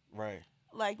 Right.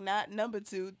 Like not number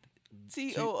 2,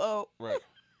 TOO. Right.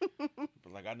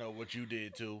 But like I know what you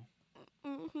did too.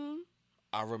 Mhm.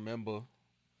 I remember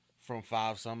from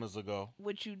 5 summers ago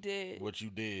What you did. what you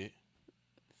did.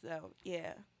 So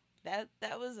yeah, that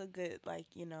was a good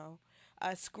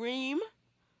Scream.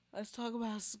 Let's talk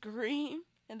about Scream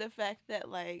and the fact that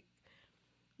like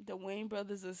the Wayne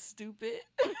brothers are stupid.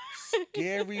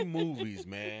 Scary movies,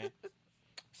 man.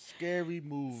 Scary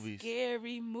movies.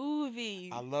 Scary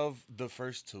movies. I love the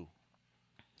first 2.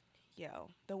 Yo,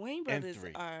 the Wayne And brothers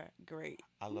 3. are great.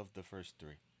 I love the first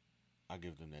 3. I'll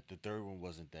give them that. The third one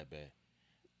wasn't that bad.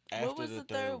 What was the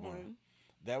third one?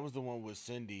 That was the one with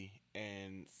Cindy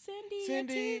and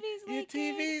Cindy, your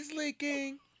TV's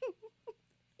leaking.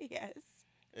 Yes.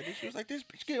 And then she was like, "This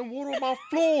bitch getting water on my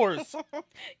floors."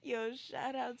 Yo,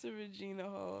 shout out to Regina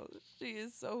Hall. She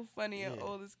is so funny in Yeah.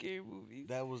 all the scary movies.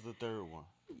 That was the third one.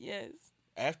 Yes.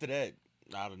 After that,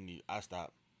 I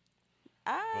stopped.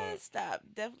 I But-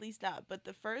 stopped. Definitely stopped. But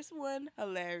the first one,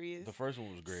 hilarious. The first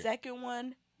one was great. Second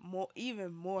one,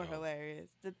 even more Yeah.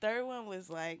 hilarious. The third one was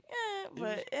like, It but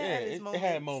was- it had its it moments.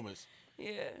 had moments.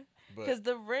 Yeah. But Because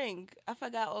The Ring, I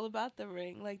forgot all about The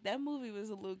Ring. Like, that movie was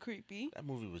a little creepy. that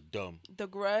movie was dumb. The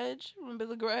Grudge, remember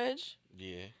The Grudge?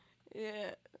 Yeah.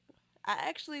 Yeah. I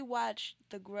actually watched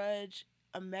The Grudge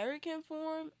American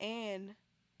form and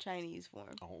Chinese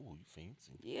form. Oh, you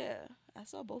fancy. Yeah, I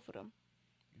saw both of them.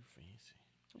 You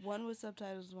fancy. One with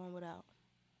subtitles, one without.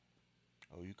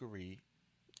 Oh, you could read.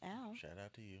 Ow. Shout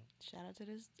out to you. Shout out to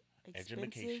this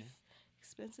Edumacation.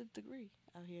 expensive degree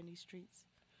out here in these streets.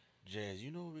 Jazz, you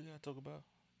know what we gotta talk about?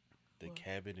 The What?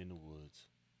 Cabin in the Woods.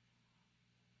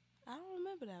 I don't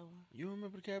remember that one. You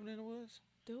remember the Cabin in the Woods?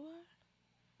 Do I?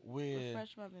 Where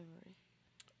Refresh my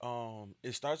memory.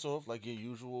 it starts off like your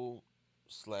usual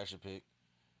slasher pick.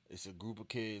 It's a group of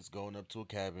kids going up to a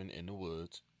cabin in the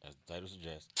woods, as the title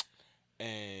suggests,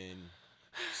 and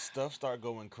stuff start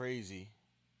going crazy.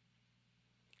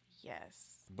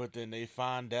 Yes. But then they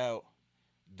find out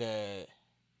that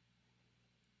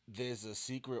there's a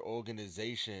secret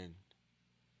organization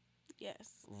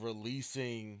Yes.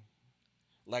 releasing,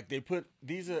 like they put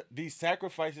these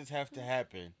sacrifices have to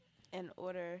happen In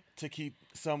order to keep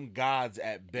some gods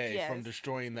at bay from Yes.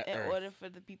 destroying the in earth. order for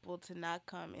the people to not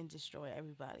come and destroy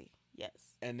everybody.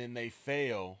 Yes. And then they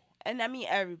fail, And I mean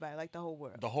everybody, like the whole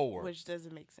world. the whole world. Which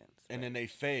doesn't make sense. And then they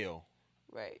fail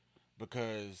Right.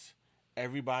 because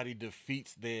everybody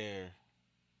defeats their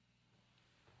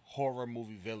horror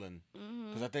movie villain.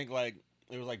 Because I think like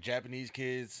it was like Japanese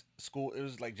kids school. It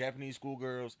was like Japanese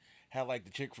schoolgirls had like the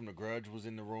chick from The Grudge was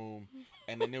in the room,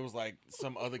 and then there was like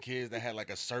some other kids that had like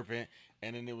a serpent,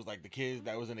 and then there was like the kids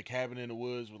that was in the cabin in the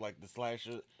woods with like the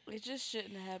slasher. It just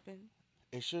shouldn't happen.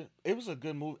 It was a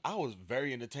good movie. I was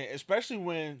very entertained, especially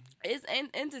when It's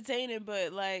entertaining,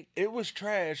 but like it was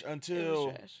trash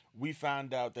until trash. we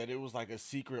found out that it was like a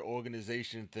secret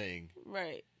organization thing.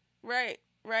 right.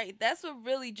 That's what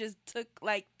really just took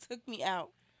me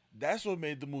out. That's what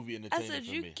made the movie I entertaining said,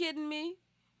 for "You me. kidding me?"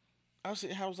 I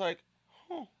was like,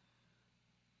 huh,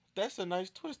 that's a nice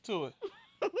twist to it.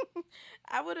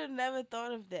 I would have never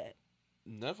thought of that.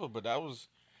 Never, but that was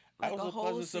Like a whole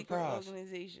pleasant secret surprise.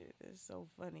 organization. It's so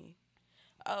funny.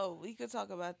 Oh, we could talk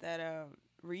about that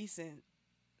recent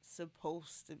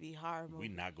supposed to be horror movie.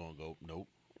 We not gonna go. Nope.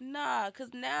 Nah, cause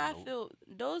now Nope. I feel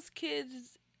those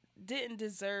kids didn't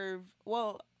deserve.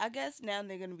 Well, I guess now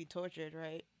they're gonna be tortured,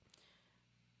 right?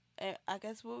 And I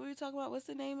guess what were we talking about? What's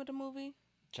the name of the movie?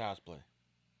 Child's Play.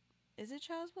 Is it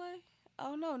Child's Play?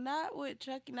 Oh no, not with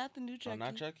Chucky, not the new Chucky. Oh,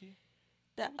 not Chucky.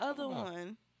 The What we other talking about?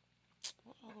 one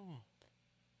What other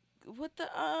one? with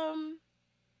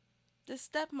the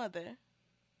stepmother,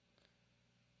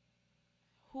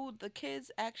 who the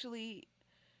kids actually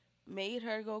made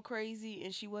her go crazy,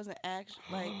 and she wasn't actually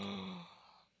like.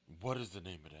 What is the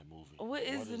name of that movie? What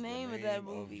is the name of that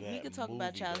movie? We could talk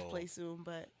about Child's dog? Play soon,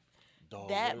 but Dog,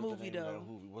 that what is the movie, name of that though.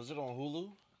 movie? Was it on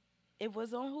Hulu? it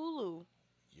was on Hulu.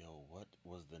 Yo, what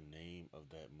was the name of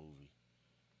that movie?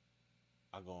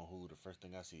 I go on Hulu. The first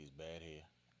thing I see is bad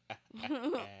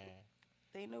hair.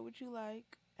 They know what you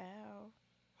like. Ow.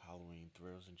 Halloween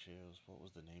Thrills and Chills. What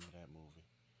was the name of that movie?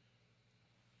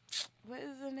 What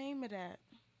is the name of that?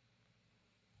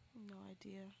 No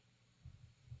idea.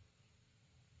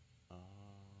 Um,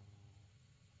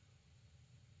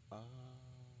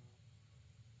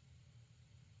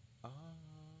 um,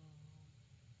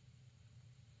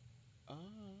 um,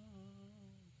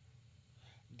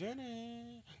 dun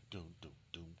dum dum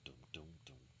dum dum dum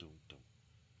dum dum dum.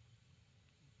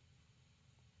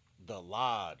 The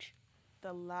Lodge.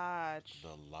 The Lodge.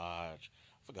 The Lodge.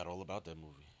 I forgot all about that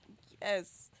movie.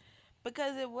 Yes.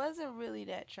 Because it wasn't really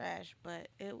that trash, but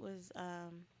it was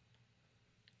not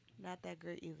that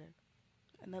great either.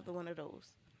 Another one of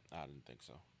those. I didn't think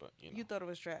so, but you know. You thought it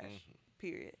was trash. Mhm,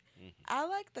 Period. mhm. I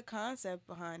like the concept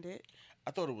behind it.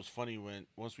 I thought it was funny when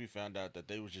once we found out that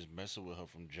they was just messing with her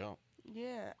from jump.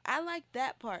 Yeah, I like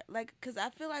that part. Like, cause I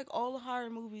feel like all the horror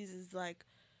movies is like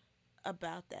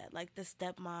about that. Like the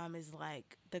stepmom is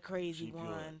like the crazy She pure,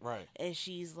 one, right? and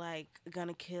she's like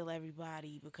gonna kill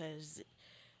everybody because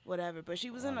whatever. But she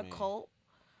was I in a mean, cult,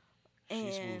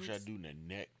 she smooth and shot dude in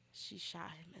the neck. she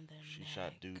shot him in the She neck.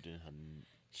 shot dude in her.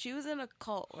 She was in a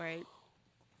cult, right?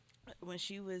 When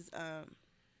she was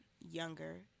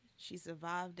younger, she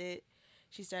survived it.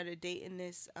 She started dating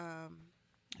this He was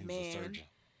a man, surgeon.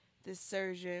 this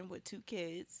surgeon with 2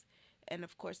 kids. And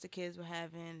of course, the kids were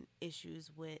having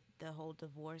issues with the whole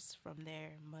divorce from their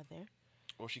mother.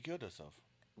 Well, she killed herself.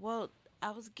 Well,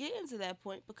 I was getting to that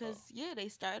point because, yeah, they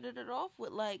started it off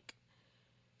with like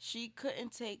she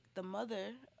couldn't take the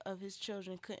mother of his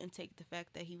children, couldn't take the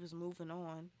fact that he was moving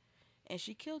on, and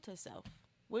she killed herself,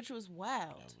 which was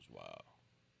wild. That was wild.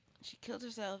 She killed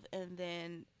herself, and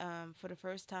then for the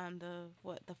first time,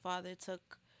 the father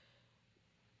took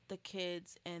the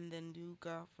kids and the new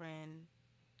girlfriend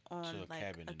on To a like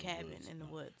cabin a in the cabin woods. in the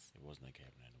No, woods. It wasn't a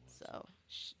cabin in the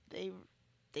woods. So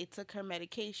they took her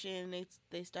medication.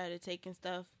 They started taking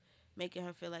stuff, making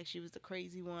her feel like she was the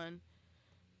crazy one,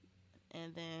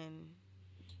 and then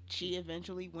she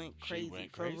eventually went She crazy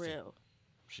went for crazy. real.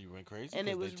 She went crazy. And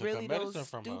it 'Cause they was took really her medicine those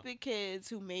from her. stupid kids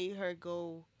who made her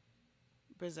go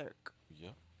berserk.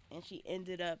 Yep. And she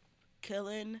ended up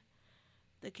killing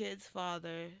the kid's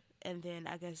father, and then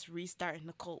I guess restarting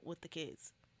the cult with the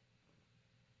kids.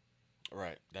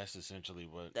 Right. That's essentially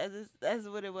what. That's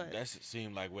what it was. That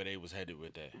seemed like where they was headed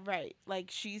with that. Right.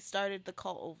 Like she started the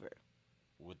cult over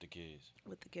With the kids.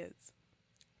 with the kids.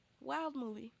 Wild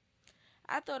movie.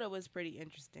 I thought it was pretty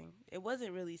interesting. It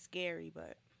wasn't really scary,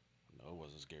 but No, it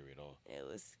wasn't scary at all. it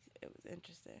was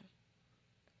interesting.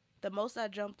 The most I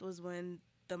jumped was when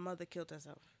the mother killed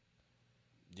herself.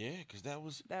 Yeah, because that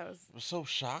was That was, it was so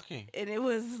shocking. and it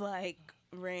was like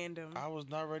random. I was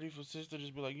not ready for sis to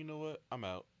just be like, you know what? I'm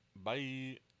out.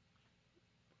 Bye.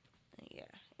 Yeah.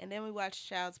 And then we watched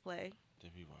Child's Play,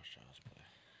 Then we watched Child's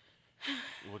Play,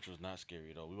 which was not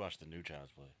scary at all. We watched the new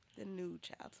Child's Play, the new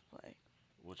Child's Play.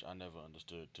 which I never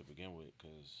understood to begin with,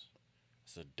 because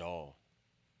it's a doll.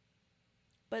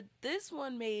 But this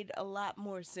one made a lot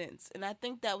more sense, and I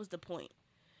think that was the point.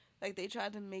 Like they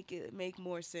tried to make it make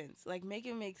more sense, like make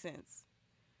it make sense,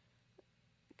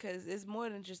 because it's more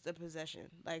than just a possession,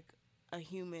 like a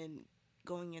human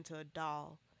going into a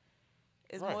doll.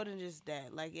 It's Right. more than just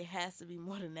that. Like it has to be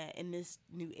more than that in this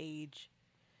new age.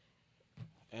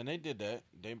 And they did that.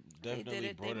 They They definitely did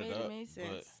it. They brought made it up. it make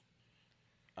sense.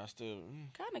 But I still.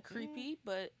 Kind of creepy,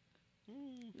 but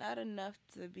not enough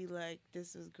to be like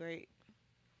this was great.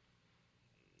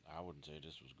 I wouldn't say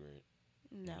this was great.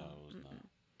 No, it was not.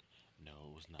 No,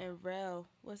 it was not. And Rel,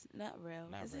 what's not Rel?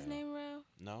 Not Is his Rel. name Rel?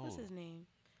 No. What's his name?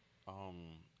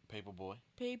 Paperboy.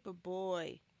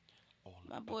 Paperboy. All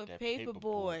My about boy that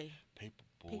Paperboy. Paperboy.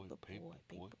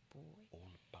 Paperboy. All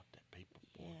about that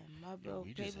paperboy. Yeah, my bro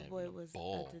we just having Paperboy a was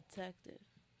ball. a detective.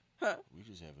 We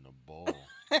just having a ball.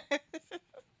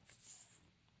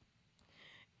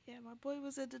 Yeah, my boy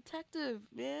was a detective,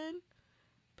 man.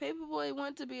 Paperboy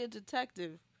wanted to be a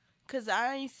detective. Cause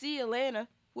I ain't see Atlanta.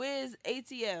 Where's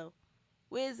ATL?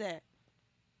 Where's that?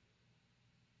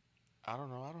 I don't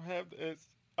know. I don't have the S.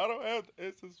 I don't have the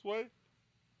essence way.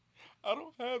 I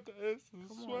don't have the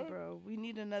essence Come way. on, bro. We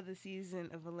need another season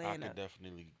of I Atlanta. could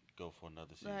definitely go for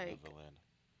another season Like, of Atlanta.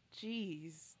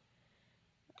 Jeez.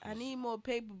 I 'Cause need more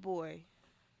Paperboy.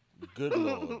 Good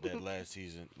lord, that last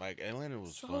season, like Atlanta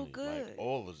was So funny. good. Like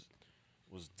all of it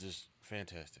was just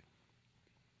fantastic.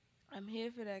 I'm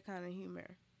here for that kind of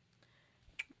humor.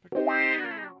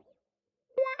 What?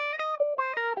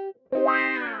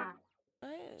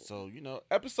 So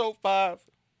episode 5,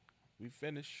 we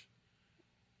finish.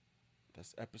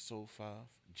 That's episode 5.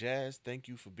 Jazz, thank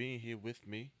you for being here with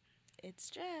me. It's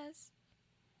jazz.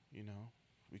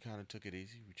 We kind of took it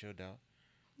easy. We chilled out.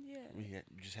 Yeah. We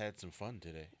just had some fun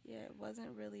today. Yeah, it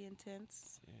wasn't really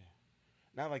intense. Yeah.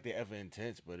 not like they ever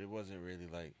intense, but it wasn't really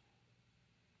like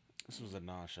this was a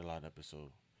nonchalant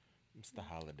episode. It's the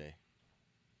holiday.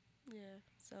 Yeah.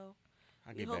 So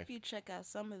I we get hope back. you check out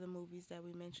some of the movies that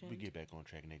we mentioned. We get back on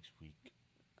track next week.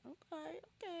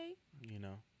 Okay. You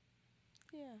know.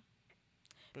 Yeah.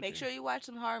 But Make sure you watch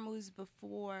some horror movies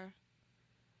before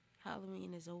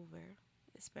Halloween is over,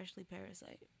 especially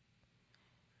Parasite.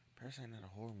 Parasite not a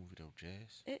horror movie though,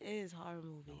 Jazz. It is a horror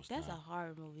movie. No, it's That's not. a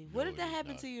horror movie. No, What if it that is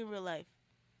happened not. to you in real life?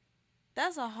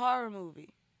 That's a horror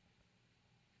movie.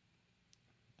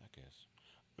 I guess.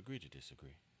 Agree to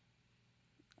disagree.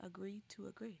 Agree to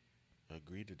agree.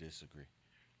 Agree to disagree.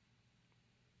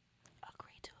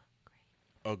 Agree to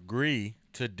agree. Agree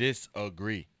to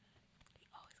disagree. You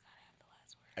always gotta have the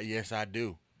last word. Yes, I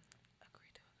do. Agree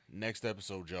to agree. Next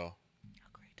episode, y'all.